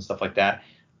buildings and stuff like that.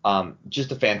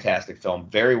 Just a fantastic film,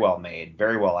 very well made,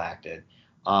 very well acted.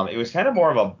 It was kind of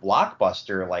more of a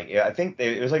blockbuster. Like I think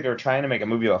it was like they were trying to make a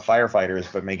movie about firefighters,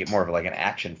 but make it more of like an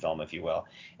action film, if you will,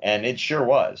 and it sure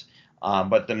was.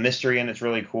 But the mystery in it's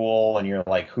really cool, and you're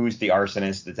like, who's the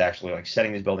arsonist that's actually like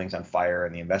setting these buildings on fire,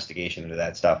 and the investigation into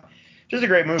that stuff. Just a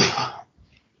great movie.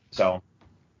 So,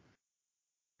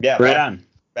 yeah, Right on.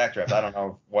 Backdraft. I don't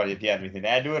know if you have anything to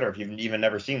add to it, or if you've even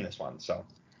never seen this one. So,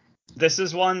 This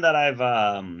is one that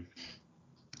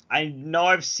I know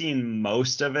I've seen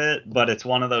most of it, but it's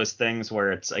one of those things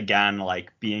where it's, again,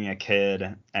 like being a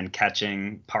kid and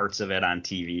catching parts of it on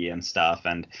TV and stuff.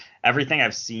 And everything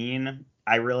I've seen,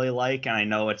 I really like. And I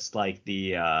know it's like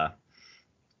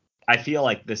I feel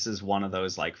like this is one of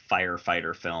those like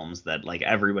firefighter films that like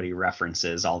everybody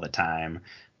references all the time.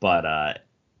 But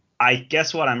I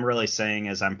guess what I'm really saying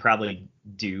is I'm probably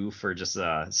due for just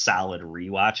a solid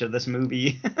rewatch of this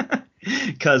movie.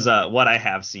 Because what I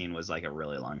have seen was like a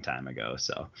really long time ago.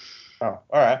 So. oh,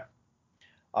 all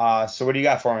right. So what do you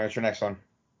got for me? What's your next one?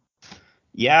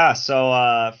 Yeah.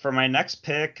 So for my next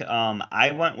pick,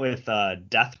 I went with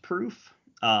Death Proof,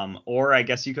 or I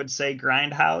guess you could say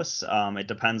Grindhouse. It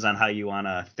depends on how you want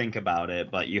to think about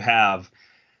it. But you have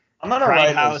I'm gonna write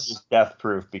it as Grindhouse. just Death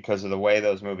Proof because of the way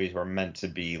those movies were meant to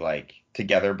be like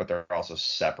together, but they're also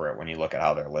separate when you look at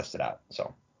how they're listed out.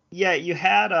 So. Yeah, you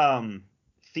had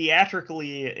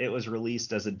theatrically it was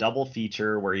released as a double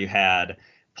feature where you had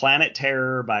Planet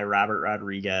Terror by Robert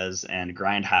Rodriguez and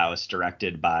Grindhouse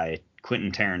directed by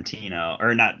Quentin Tarantino,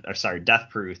 or not, or sorry, Death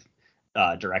Proof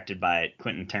directed by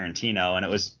Quentin Tarantino, and it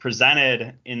was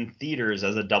presented in theaters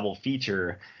as a double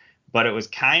feature, but it was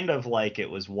kind of like it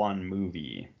was one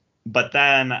movie. But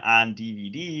then on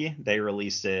DVD, they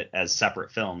released it as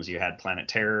separate films. You had Planet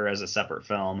Terror as a separate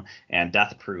film and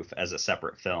Death Proof as a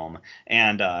separate film.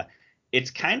 And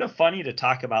it's kind of funny to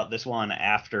talk about this one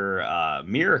after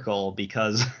Miracle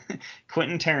because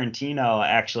Quentin Tarantino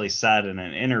actually said in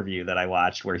an interview that I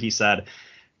watched where he said,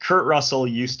 Kurt Russell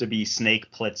used to be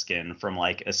Snake Plissken from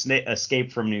like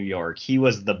Escape from New York. He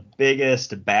was the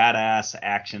biggest badass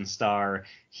action star.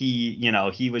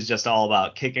 He was just all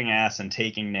about kicking ass and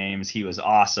taking names. He was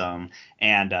awesome.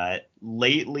 And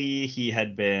lately he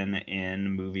had been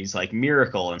in movies like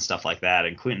Miracle and stuff like that.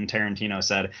 And Quentin Tarantino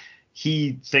said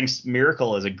he thinks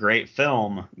Miracle is a great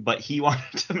film, but he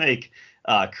wanted to make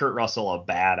Kurt Russell a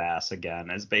badass again,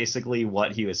 is basically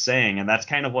what he was saying. And that's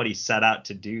kind of what he set out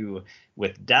to do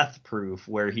with Death Proof,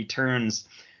 where he turns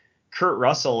Kurt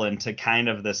Russell into kind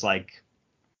of this like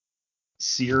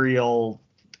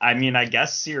I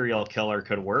guess serial killer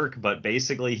could work, but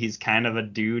basically he's kind of a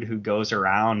dude who goes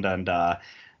around and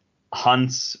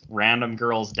hunts random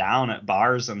girls down at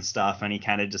bars and stuff, and he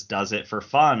kind of just does it for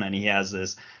fun. And he has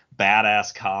this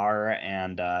badass car,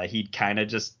 and he kind of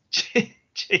just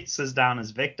chases down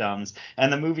his victims,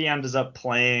 and the movie ends up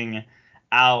playing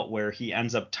out where he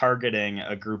ends up targeting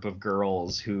a group of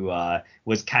girls who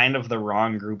was kind of the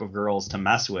wrong group of girls to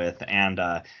mess with. And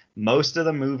most of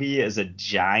the movie is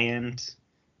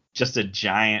just a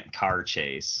giant car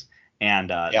chase. And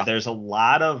there's a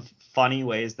lot of funny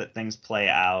ways that things play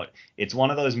out. It's one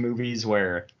of those movies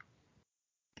where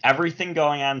everything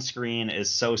going on screen is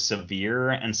so severe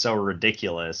and so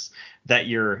ridiculous that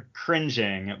you're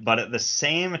cringing, but at the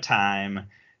same time,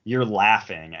 you're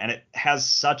laughing. And it has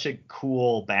such a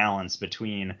cool balance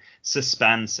between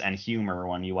suspense and humor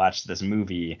when you watch this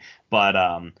movie. But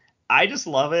I just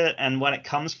love it. And when it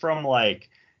comes from like,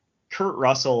 Kurt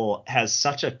Russell has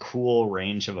such a cool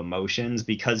range of emotions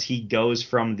because he goes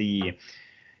from the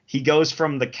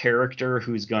character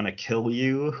who's going to kill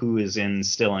you, who is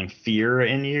instilling fear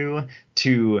in you,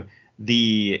 to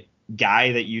the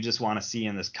guy that you just want to see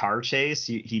in this car chase.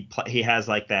 He has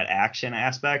like that action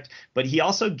aspect, but he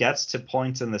also gets to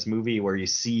points in this movie where you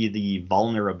see the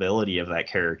vulnerability of that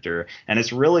character. And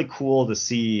it's really cool to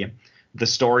see the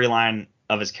storyline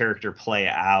of his character play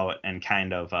out and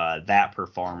kind of that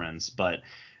performance. But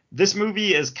this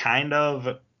movie is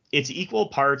it's equal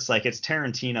parts, like it's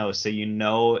Tarantino,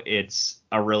 so it's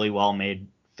a really well-made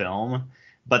film.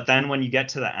 But then when you get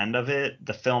to the end of it,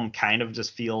 the film kind of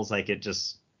just feels like it's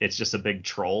just a big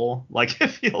troll. Like it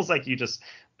feels like you just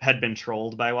had been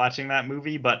trolled by watching that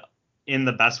movie, but in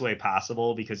the best way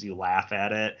possible because you laugh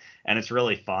at it and it's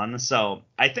really fun. So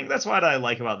I think that's what I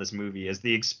like about this movie is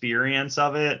the experience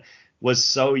of it was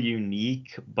so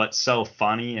unique, but so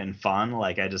funny and fun.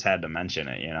 Like I just had to mention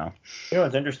it, You know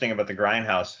what's interesting about the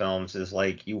Grindhouse films is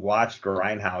like you watch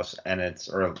Grindhouse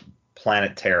or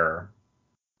Planet Terror,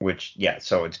 which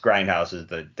so it's Grindhouse is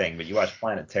the thing, but you watch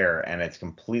Planet Terror and it's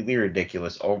completely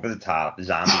ridiculous, over the top,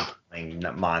 zombie killing,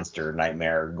 monster,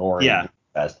 nightmare, gory,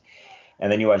 best.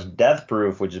 And then you watch Death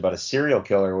Proof, which is about a serial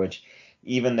killer, which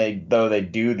though they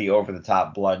do the over the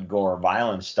top blood, gore,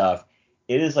 violence stuff,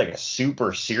 it is like a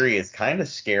super serious, kind of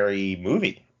scary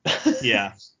movie.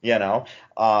 Yeah. You know?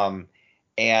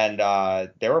 And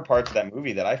there were parts of that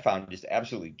movie that I found just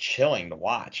absolutely chilling to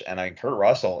watch. And Kurt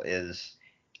Russell is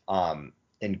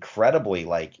incredibly,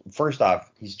 like, first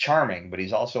off, he's charming, but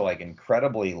he's also like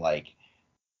incredibly like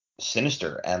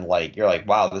sinister, and like you're like,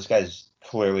 wow, this guy's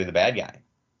clearly the bad guy,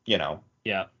 you know?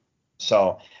 Yeah.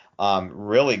 So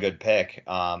really good pick.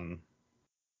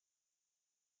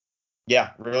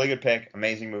 Yeah, really good pick.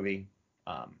 Amazing movie.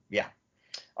 Yeah.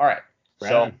 All right. Right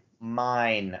So on.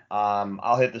 mine,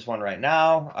 I'll hit this one right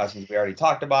now, since we already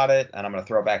talked about it, and I'm gonna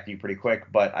throw it back to you pretty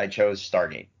quick. But I chose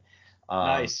Stargate. Um,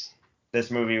 Nice.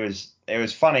 this movie was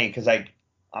funny because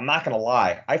I'm not gonna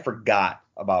lie, I forgot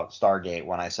about Stargate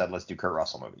when I said let's do Kurt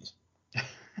Russell movies.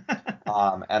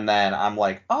 And then I'm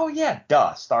like, oh yeah,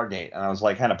 duh, Stargate, and I was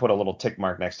like, kind of put a little tick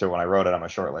mark next to it when I wrote it on my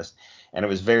short list, and it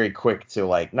was very quick to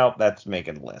like, nope, that's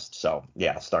making the list. So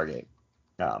yeah, Stargate.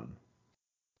 Um,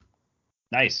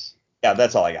 Nice. yeah,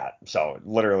 that's all I got. So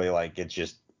literally, like, it's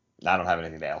just I don't have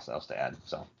anything else to add.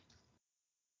 So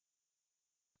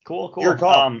Cool. your Cool.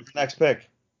 call. Next pick.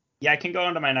 Yeah, I can go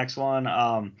into my next one.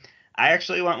 I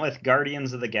actually went with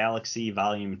Guardians of the Galaxy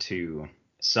Volume 2.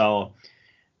 So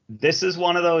this is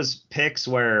one of those picks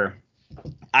where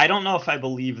I don't know if I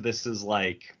believe this is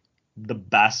like the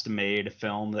best made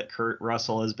film that Kurt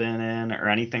Russell has been in or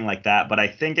anything like that, but I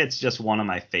think it's just one of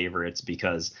my favorites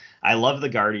because I love the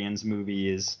Guardians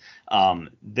movies.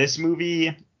 This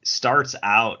movie starts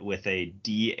out with a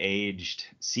de-aged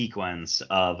sequence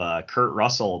of Kurt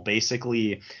Russell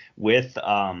basically with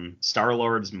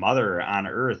Star-Lord's mother on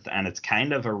Earth, and it's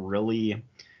kind of a really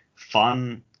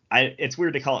fun. It's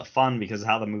weird to call it fun because of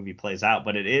how the movie plays out,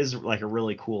 but it is like a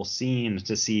really cool scene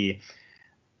to see.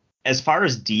 As far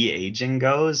as de-aging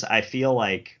goes, I feel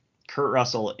like Kurt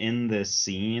Russell in this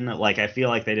scene, like I feel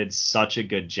like they did such a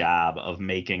good job of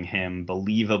making him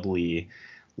believably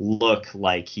look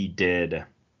like he did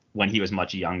when he was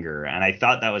much younger. And I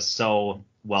thought that was so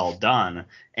well done.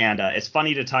 And it's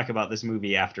funny to talk about this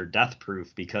movie after Death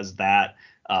Proof because that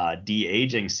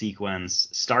de-aging sequence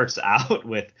starts out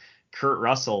with Kurt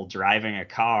Russell driving a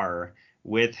car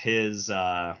with his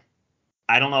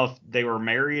I don't know if they were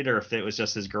married or if it was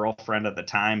just his girlfriend at the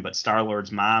time, but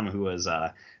Star-Lord's mom who was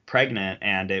pregnant,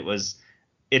 and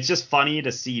it's just funny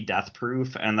to see Death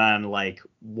Proof, and then like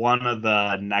one of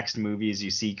the next movies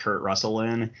you see Kurt Russell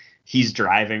in, he's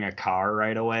driving a car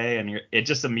right away, and it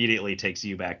just immediately takes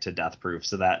you back to Death Proof,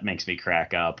 so that makes me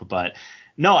crack up. But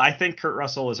no, I think Kurt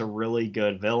Russell is a really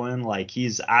good villain. Like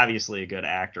he's obviously a good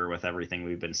actor with everything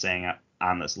we've been saying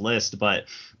on this list, but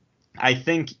I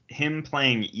think him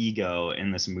playing Ego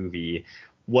in this movie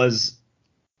was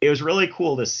really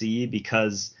cool to see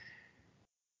because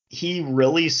he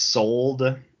really sold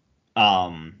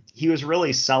he was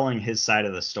really selling his side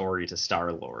of the story to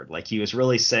Star-Lord. Like he was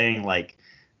really saying like,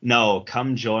 no,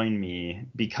 come join me,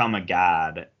 become a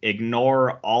god,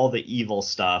 ignore all the evil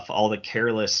stuff, all the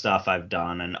careless stuff I've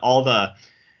done, and all the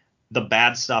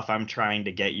bad stuff I'm trying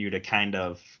to get you to kind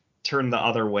of turn the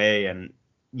other way and,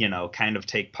 you know, kind of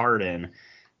take part in.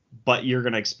 But you're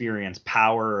going to experience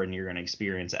power and you're going to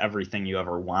experience everything you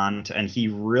ever want. And he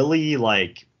really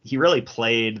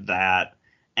played that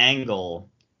angle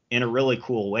in a really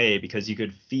cool way because you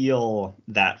could feel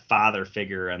that father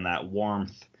figure and that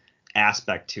warmth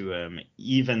aspect to him,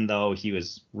 even though he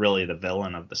was really the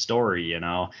villain of the story, you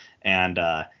know? And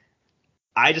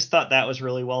I just thought that was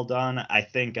really well done. I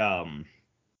think I'm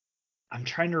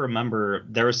trying to remember,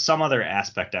 there was some other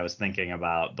aspect I was thinking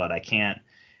about, but I can't.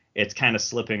 It's kind of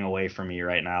slipping away from me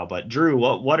right now. But Drew,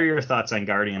 what are your thoughts on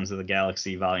Guardians of the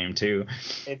Galaxy Volume 2?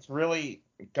 It's really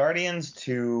Guardians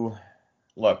 2.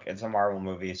 Look, it's a Marvel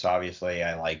movie, so obviously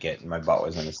I like it, and my butt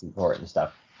was in the seat for it and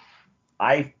stuff.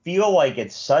 I feel like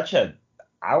it's such a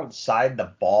outside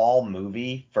the ball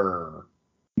movie for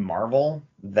Marvel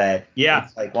that Yeah,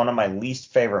 it's like one of my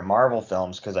least favorite Marvel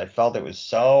films because I felt it was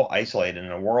so isolated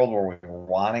in a world where we were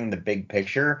wanting the big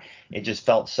picture. It just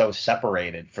felt so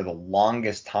separated for the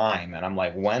longest time, and I'm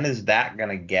like, when is that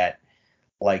gonna get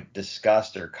like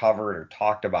discussed or covered or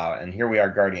talked about? And here we are,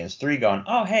 Guardians 3, going,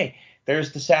 oh hey,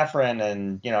 there's the Saffron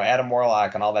and Adam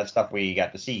Warlock and all that stuff we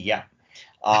got to see. Yeah.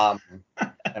 Um,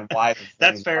 and why the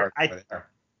that's things fair. are there.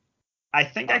 I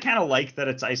think I kind of like that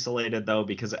it's isolated though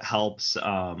because it helps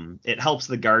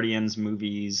the Guardians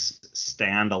movies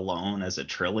stand alone as a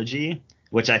trilogy,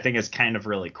 which I think is kind of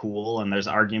really cool. And there's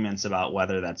arguments about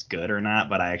whether that's good or not,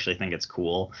 but I actually think it's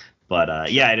cool.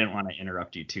 But yeah, I didn't want to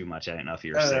interrupt you too much. I didn't know if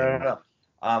you were saying. No.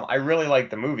 I really like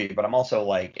the movie, but I'm also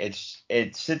like,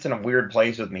 it sits in a weird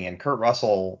place with me. And Kurt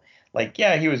Russell, like,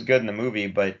 yeah, he was good in the movie,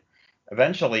 but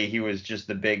eventually he was just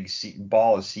the big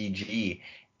ball of CG.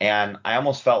 and I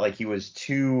almost felt like he was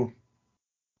too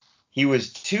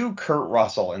Kurt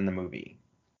Russell in the movie.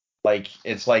 Like,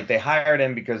 it's like they hired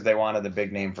him because they wanted the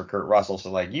big name for Kurt Russell.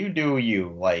 So, like, you do you.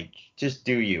 Like, just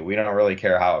do you. We don't really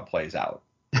care how it plays out.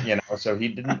 So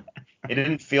it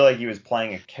didn't feel like he was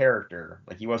playing a character.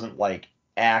 Like, he wasn't, like,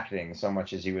 acting so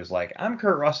much as he was like, I'm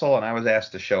Kurt Russell and I was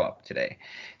asked to show up today.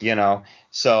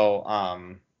 So,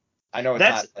 I know it's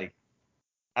not, like,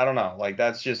 I don't know. Like,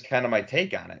 that's just kind of my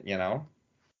take on it.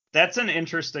 That's an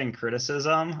interesting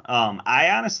criticism. I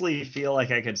honestly feel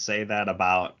like I could say that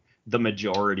about the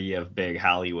majority of big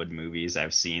Hollywood movies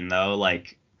I've seen, though.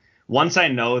 Like, once I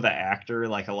know the actor,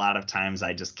 like, a lot of times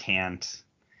I just can't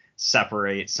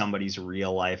separate somebody's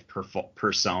real life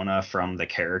persona from the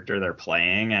character they're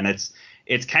playing. And it's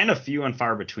kind of few and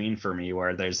far between for me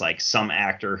where there's like some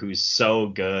actor who's so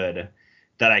good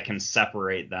that I can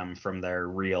separate them from their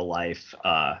real life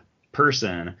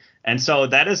person. And so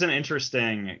that is an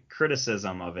interesting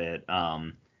criticism of it.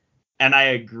 And I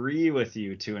agree with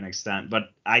you to an extent, but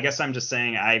I guess I'm just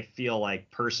saying I feel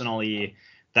like personally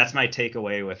that's my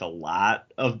takeaway with a lot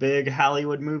of big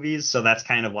Hollywood movies. So that's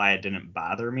kind of why it didn't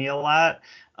bother me a lot.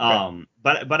 Okay.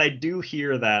 But I do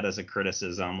hear that as a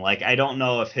criticism. Like, I don't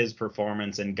know if his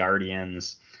performance in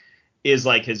Guardians is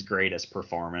like his greatest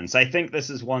performance. I think this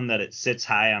is one that it sits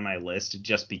high on my list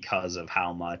just because of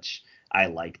how much I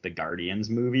like the Guardians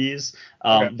movies.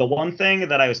 Okay. The one thing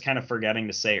that I was kind of forgetting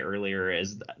to say earlier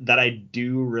is that I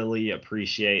do really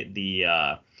appreciate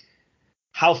the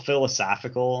how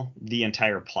philosophical the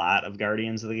entire plot of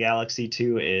Guardians of the Galaxy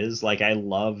 2 is. Like, I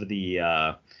love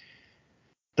the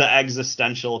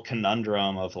existential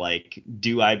conundrum of, like,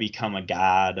 do I become a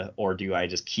god or do I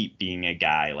just keep being a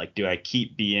guy? Like, do I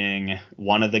keep being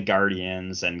one of the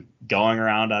Guardians and going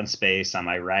around on space on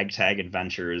my ragtag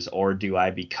adventures, or do I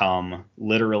become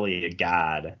literally a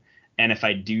god? And if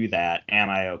I do that, am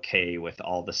I okay with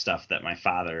all the stuff that my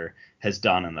father has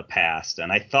done in the past?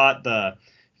 And I thought the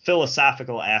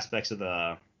philosophical aspects of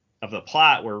the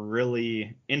plot were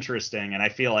really interesting, and I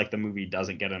feel like the movie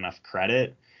doesn't get enough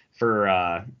credit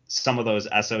for some of those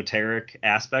esoteric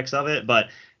aspects of it. But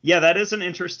yeah, that is an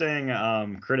interesting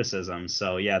criticism.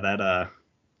 So yeah, that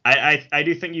I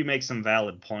do think you make some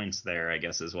valid points there, I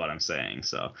guess is what I'm saying.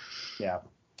 So Yeah.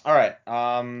 All right.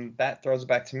 That throws it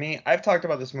back to me. I've talked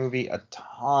about this movie a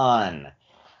ton.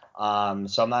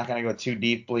 So I'm not going to go too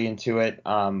deeply into it.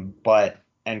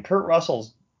 And Kurt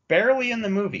Russell's barely in the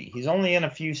movie. He's only in a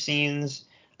few scenes.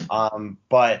 So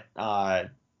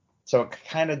it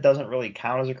kind of doesn't really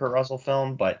count as a Kurt Russell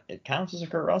film, but it counts as a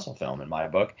Kurt Russell film in my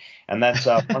book. And that's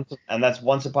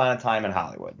Once Upon a Time in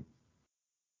Hollywood.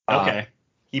 okay.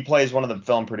 He plays one of the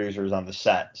film producers on the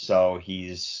set, so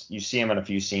you see him in a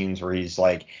few scenes where he's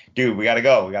like, dude, we gotta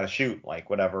go, we gotta shoot, like,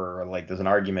 whatever, or, like, there's an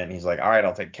argument, and he's like, all right,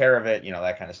 I'll take care of it,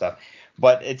 that kind of stuff.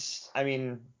 But it's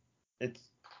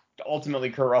ultimately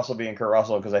Kurt Russell being Kurt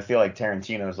Russell, because I feel like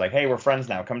Tarantino is like, hey, we're friends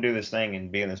now, come do this thing and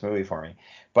be in this movie for me.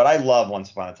 But I love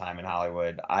Once Upon a Time in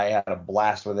Hollywood. I had a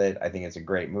blast with it. I think it's a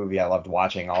great movie. I loved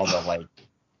watching all the, like,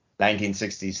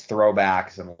 1960s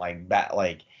throwbacks and,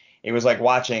 like, it was like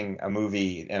watching a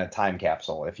movie in a time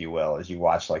capsule, if you will, as you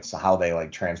watch, like, how they,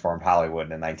 like, transformed Hollywood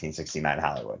in 1969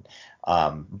 Hollywood.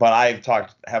 But I've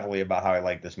talked heavily about how I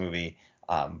like this movie,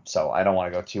 so I don't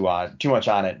want to go too much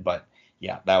on it. But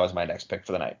yeah, that was my next pick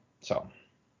for the night. So.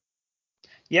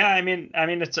 Yeah, I mean,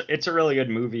 it's a really good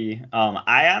movie.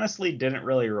 I honestly didn't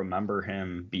really remember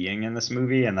him being in this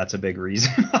movie, and that's a big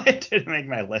reason why it didn't make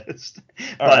my list.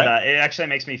 But it actually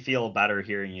makes me feel better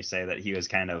hearing you say that he was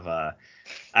kind of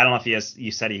I don't know if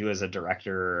you said he was a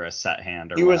director or a set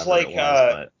hand or he was whatever like it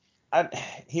was, but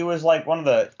he was like one of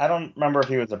the, I don't remember if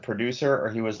he was a producer or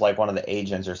he was like one of the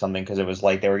agents or something, because it was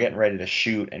like they were getting ready to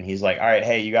shoot and he's like, all right,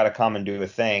 hey, you got to come and do a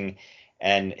thing.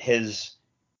 And his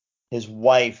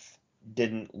wife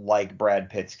didn't like Brad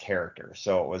Pitt's character,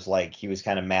 so it was like he was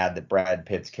kind of mad that Brad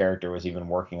Pitt's character was even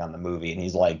working on the movie, and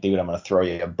he's like, dude, I'm gonna throw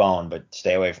you a bone, but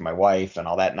stay away from my wife and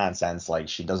all that nonsense, like,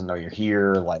 she doesn't know you're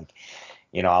here, like,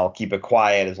 I'll keep it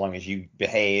quiet as long as you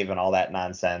behave and all that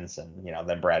nonsense. And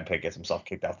then Brad Pitt gets himself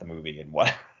kicked off the movie and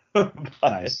what.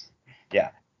 nice. Yeah.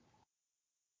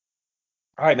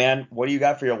 All right, man, what do you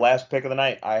got for your last pick of the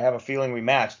night? I have a feeling we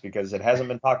matched because it hasn't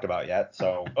been talked about yet.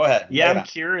 So go ahead. Yeah, I'm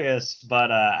curious, but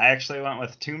I actually went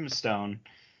with Tombstone.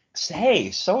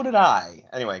 Hey, so did I.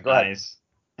 Anyway, go ahead. Nice.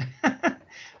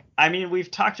 I mean, we've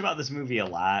talked about this movie a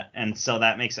lot, and so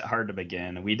that makes it hard to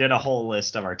begin. We did a whole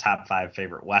list of our top 5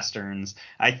 favorite Westerns.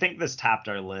 I think this topped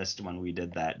our list when we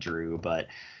did that, Drew, but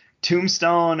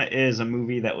Tombstone is a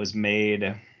movie that was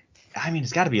made, I mean,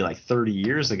 it's got to be like 30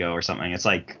 years ago or something. It's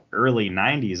like early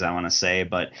 90s, I want to say,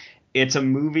 but it's a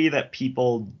movie that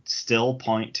people still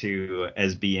point to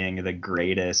as being the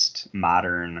greatest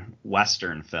modern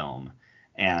Western film.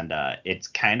 And it's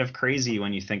kind of crazy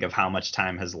when you think of how much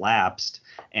time has lapsed.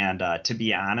 And to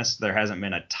be honest, there hasn't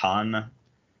been a ton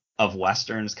of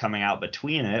Westerns coming out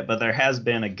between it, but there has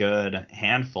been a good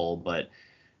handful. But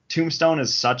Tombstone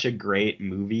is such a great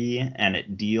movie, and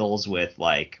it deals with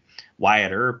like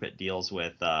Wyatt Earp, it deals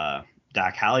with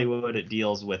Doc Hollywood, it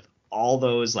deals with all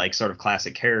those like sort of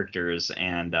classic characters,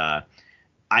 and I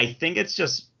think it's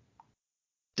just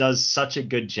does such a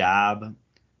good job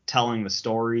telling the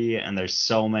story, and there's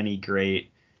so many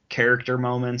great character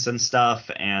moments and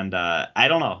stuff, and I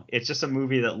don't know, it's just a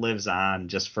movie that lives on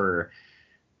just for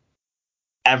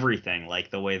everything, like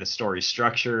the way the story's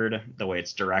structured, the way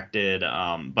it's directed,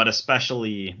 but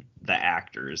especially the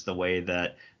actors, the way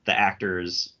that the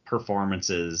actors'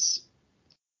 performances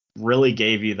really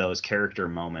gave you those character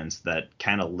moments that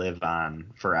kind of live on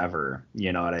forever.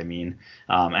 You know what I mean?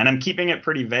 And I'm keeping it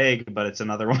pretty vague, but it's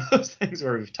another one of those things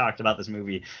where we've talked about this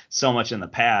movie so much in the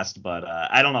past. But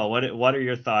I don't know. What are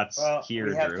your thoughts here,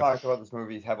 we have Drew? talked about this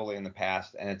movie heavily in the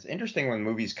past, and it's interesting when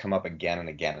movies come up again and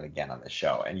again and again on the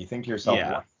show, and you think to yourself,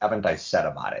 Yeah. what haven't I said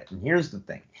about it? And here's the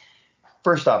thing.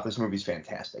 First off, this movie's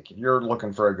fantastic. If you're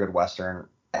looking for a good Western,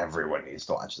 everyone needs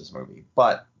to watch this movie.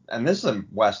 And this is a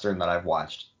Western that I've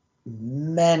watched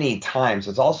many times.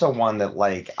 It's also one that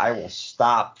like I will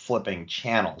stop flipping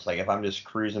channels. Like if I'm just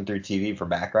cruising through TV for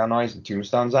background noise and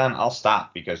Tombstone's on, I'll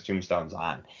stop because Tombstone's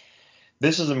on.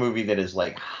 This is a movie that is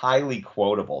like highly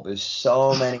quotable. There's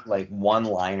so many like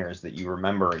one-liners that you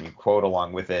remember and you quote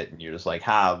along with it, and you're just like,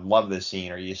 "Ha, love this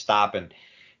scene." Or you stop and,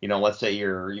 you know, let's say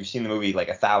you've seen the movie like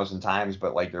 1,000 times,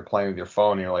 but like you're playing with your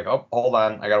phone and you're like, "Oh, hold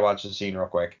on, I gotta watch this scene real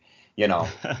quick." You know.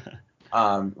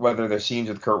 Whether they're scenes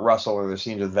with Kurt Russell or they're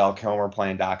scenes with Val Kilmer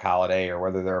playing Doc Holliday, or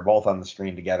whether they're both on the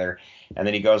screen together, and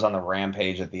then he goes on the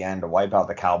rampage at the end to wipe out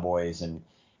the Cowboys, and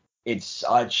it's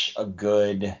such a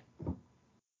good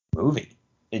movie.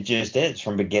 It just is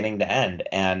from beginning to end,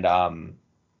 and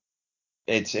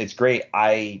it's great.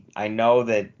 I know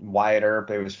that Wyatt Earp.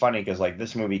 It was funny because like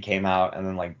this movie came out, and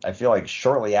then like I feel like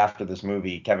shortly after this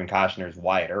movie, Kevin Costner's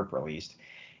Wyatt Earp released.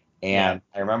 And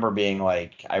I remember being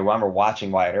like, I remember watching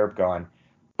Wyatt Earp going,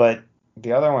 but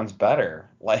the other one's better.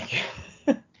 Like,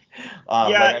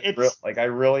 I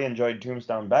really enjoyed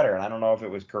Tombstone better. And I don't know if it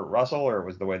was Kurt Russell or it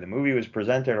was the way the movie was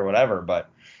presented or whatever,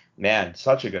 but man,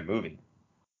 such a good movie.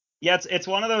 Yeah, it's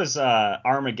one of those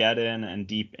Armageddon and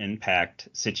Deep Impact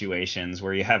situations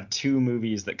where you have two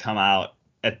movies that come out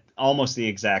at almost the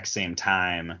exact same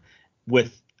time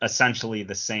with essentially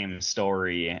the same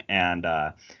story, and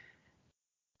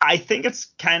I think it's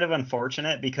kind of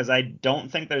unfortunate because I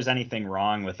don't think there's anything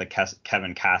wrong with the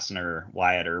Kevin Costner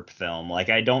Wyatt Earp film. Like,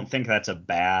 I don't think that's a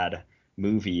bad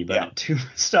movie, but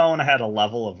Tombstone had a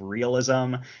level of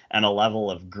realism and a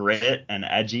level of grit and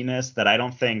edginess that I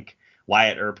don't think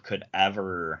Wyatt Earp could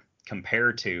ever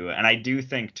compare to. And I do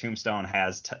think Tombstone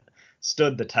has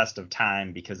stood the test of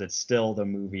time because it's still the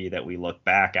movie that we look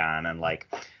back on. And like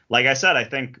I said, I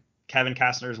think Kevin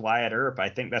Costner's Wyatt Earp, I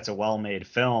think that's a well-made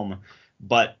film,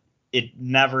 but it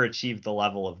never achieved the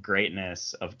level of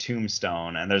greatness of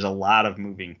Tombstone. And there's a lot of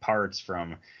moving parts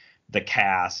from the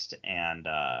cast, and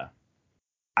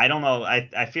I don't know.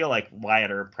 I feel like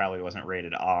Wyatt Earp probably wasn't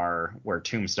rated R where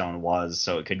Tombstone was,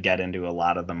 so it could get into a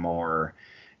lot of the more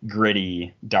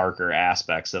gritty, darker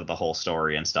aspects of the whole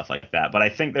story and stuff like that. But I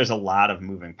think there's a lot of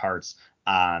moving parts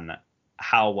on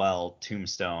how well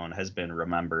Tombstone has been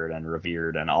remembered and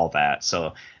revered and all that.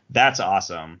 So that's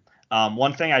awesome.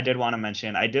 One thing I did want to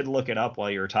mention, I did look it up while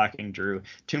you were talking, Drew.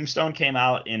 Tombstone came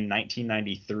out in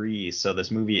 1993, so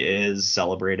this movie is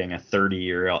celebrating a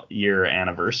 30-year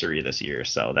anniversary this year,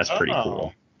 so that's pretty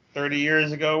cool. 30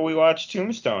 years ago, we watched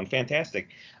Tombstone. Fantastic.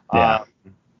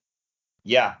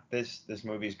 Yeah. This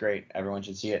movie's great. Everyone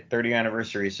should see it. 30th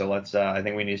anniversary, so let's. I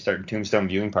think we need to start Tombstone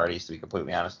viewing parties, to be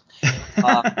completely honest.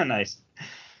 Nice.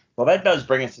 Well, that does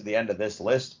bring us to the end of this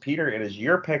list. Peter, it is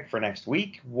your pick for next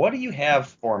week. What do you have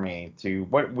for me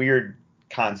what weird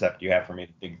concept do you have for me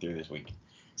to dig through this week?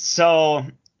 So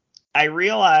I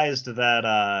realized that,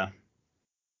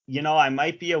 I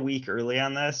might be a week early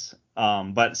on this,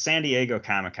 but San Diego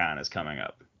Comic-Con is coming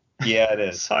up. Yeah, it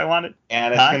is. So I wanted,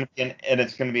 and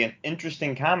it's going to be an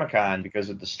interesting Comic-Con because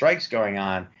with the strikes going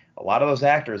on, a lot of those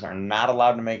actors are not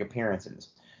allowed to make appearances.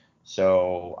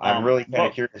 So I'm really kind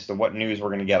of curious to what news we're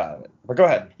going to get out of it. But go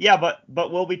ahead. Yeah, but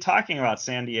we'll be talking about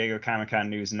San Diego Comic-Con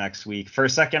news next week. For a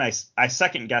second, I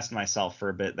second guessed myself for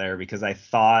a bit there because I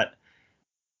thought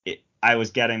I was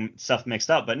getting stuff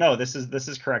mixed up. But no, this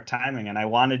is correct timing, and I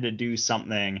wanted to do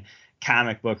something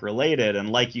comic book related. And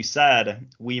like you said,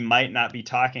 we might not be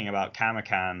talking about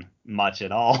Comic-Con much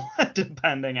at all,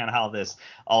 depending on how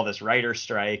all this writer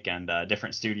strike and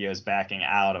different studios backing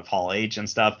out of Hall H and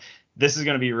stuff. This is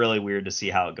going to be really weird to see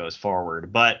how it goes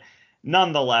forward. But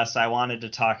nonetheless, I wanted to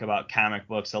talk about comic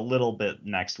books a little bit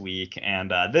next week.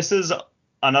 And this is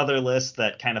another list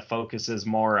that kind of focuses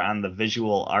more on the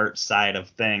visual art side of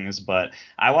things. But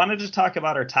I wanted to talk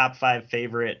about our top 5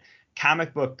 favorite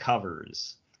comic book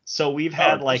covers. So we've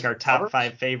had like our top covers?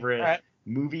 5 favorite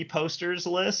movie posters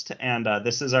list, and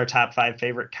this is our top 5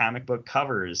 favorite comic book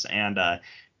covers. And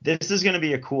this is going to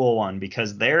be a cool one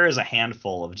because there is a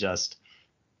handful of just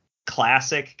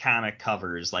classic comic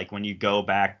covers, like when you go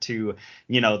back to,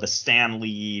 the Stan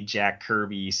Lee, Jack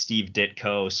Kirby, Steve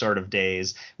Ditko sort of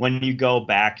days, when you go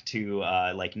back to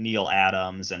like Neil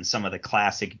Adams and some of the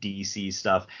classic DC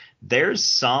stuff, there's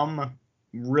some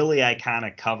really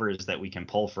iconic covers that we can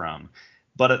pull from.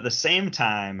 But at the same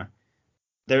time,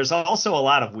 there's also a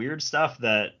lot of weird stuff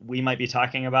that we might be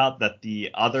talking about that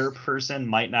the other person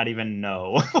might not even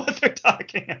know what they're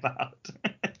talking about.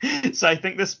 So I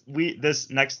think this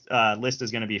next list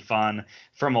is going to be fun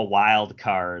from a wild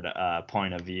card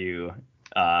point of view,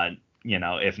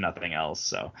 if nothing else.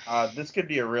 So this could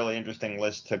be a really interesting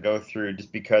list to go through,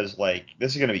 just because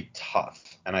this is going to be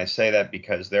tough. And I say that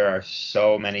because there are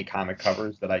so many comic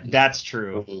covers that I just that's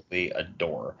true, absolutely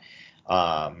adore.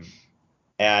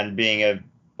 And being a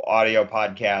audio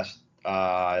podcast,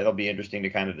 it'll be interesting to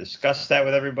kind of discuss that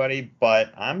with everybody,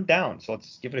 but I'm down, so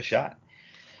let's give it a shot.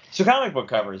 So comic book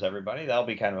covers, everybody, that'll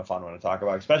be kind of a fun one to talk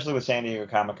about, especially with San Diego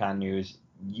Comic-Con news.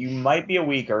 You might be a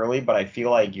week early, but I feel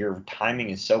like your timing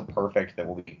is so perfect that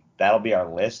that'll be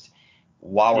our list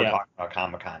while we're talking about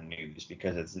Comic-Con news,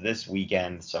 because it's this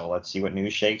weekend. So let's see what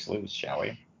news shakes loose, shall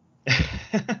we?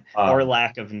 Or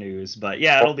lack of news, but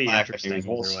yeah, it'll be interesting either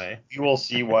way. We will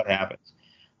see what happens.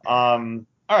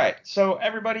 All right, so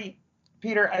everybody,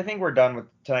 Peter, I think we're done with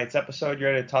tonight's episode. You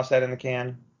ready to toss that in the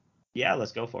can? Yeah,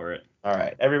 let's go for it. All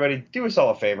right, everybody, do us all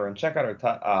a favor and check out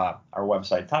our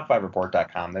website,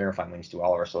 top5report.com. There you'll find links to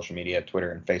all of our social media,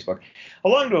 Twitter and Facebook,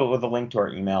 along with a link to our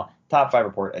email,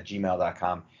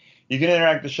 top5report@gmail.com. You can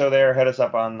interact with the show there. Hit us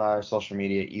up on our social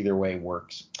media. Either way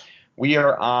works. We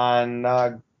are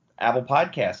on Apple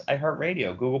Podcasts,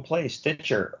 iHeartRadio, Google Play,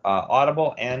 Stitcher,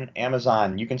 Audible, and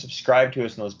Amazon. You can subscribe to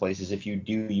us in those places. If you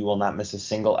do, you will not miss a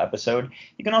single episode.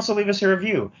 You can also leave us a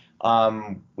review.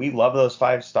 We love those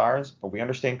 5 stars, but we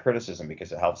understand criticism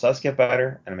because it helps us get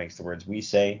better and it makes the words we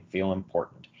say feel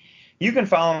important. You can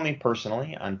follow me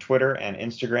personally on Twitter and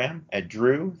Instagram at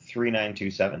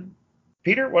Drew3927.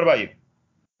 Peter, what about you?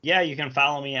 Yeah, you can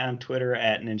follow me on Twitter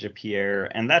at Ninja Pierre,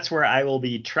 and that's where I will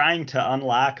be trying to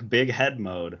unlock Big Head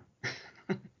Mode.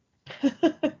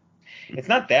 It's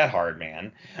not that hard,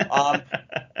 man. All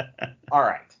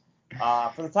right.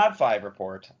 For the Top 5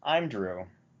 report, I'm Drew.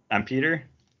 I'm Peter.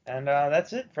 And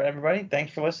that's it for everybody.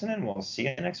 Thanks for listening. We'll see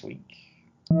you next week.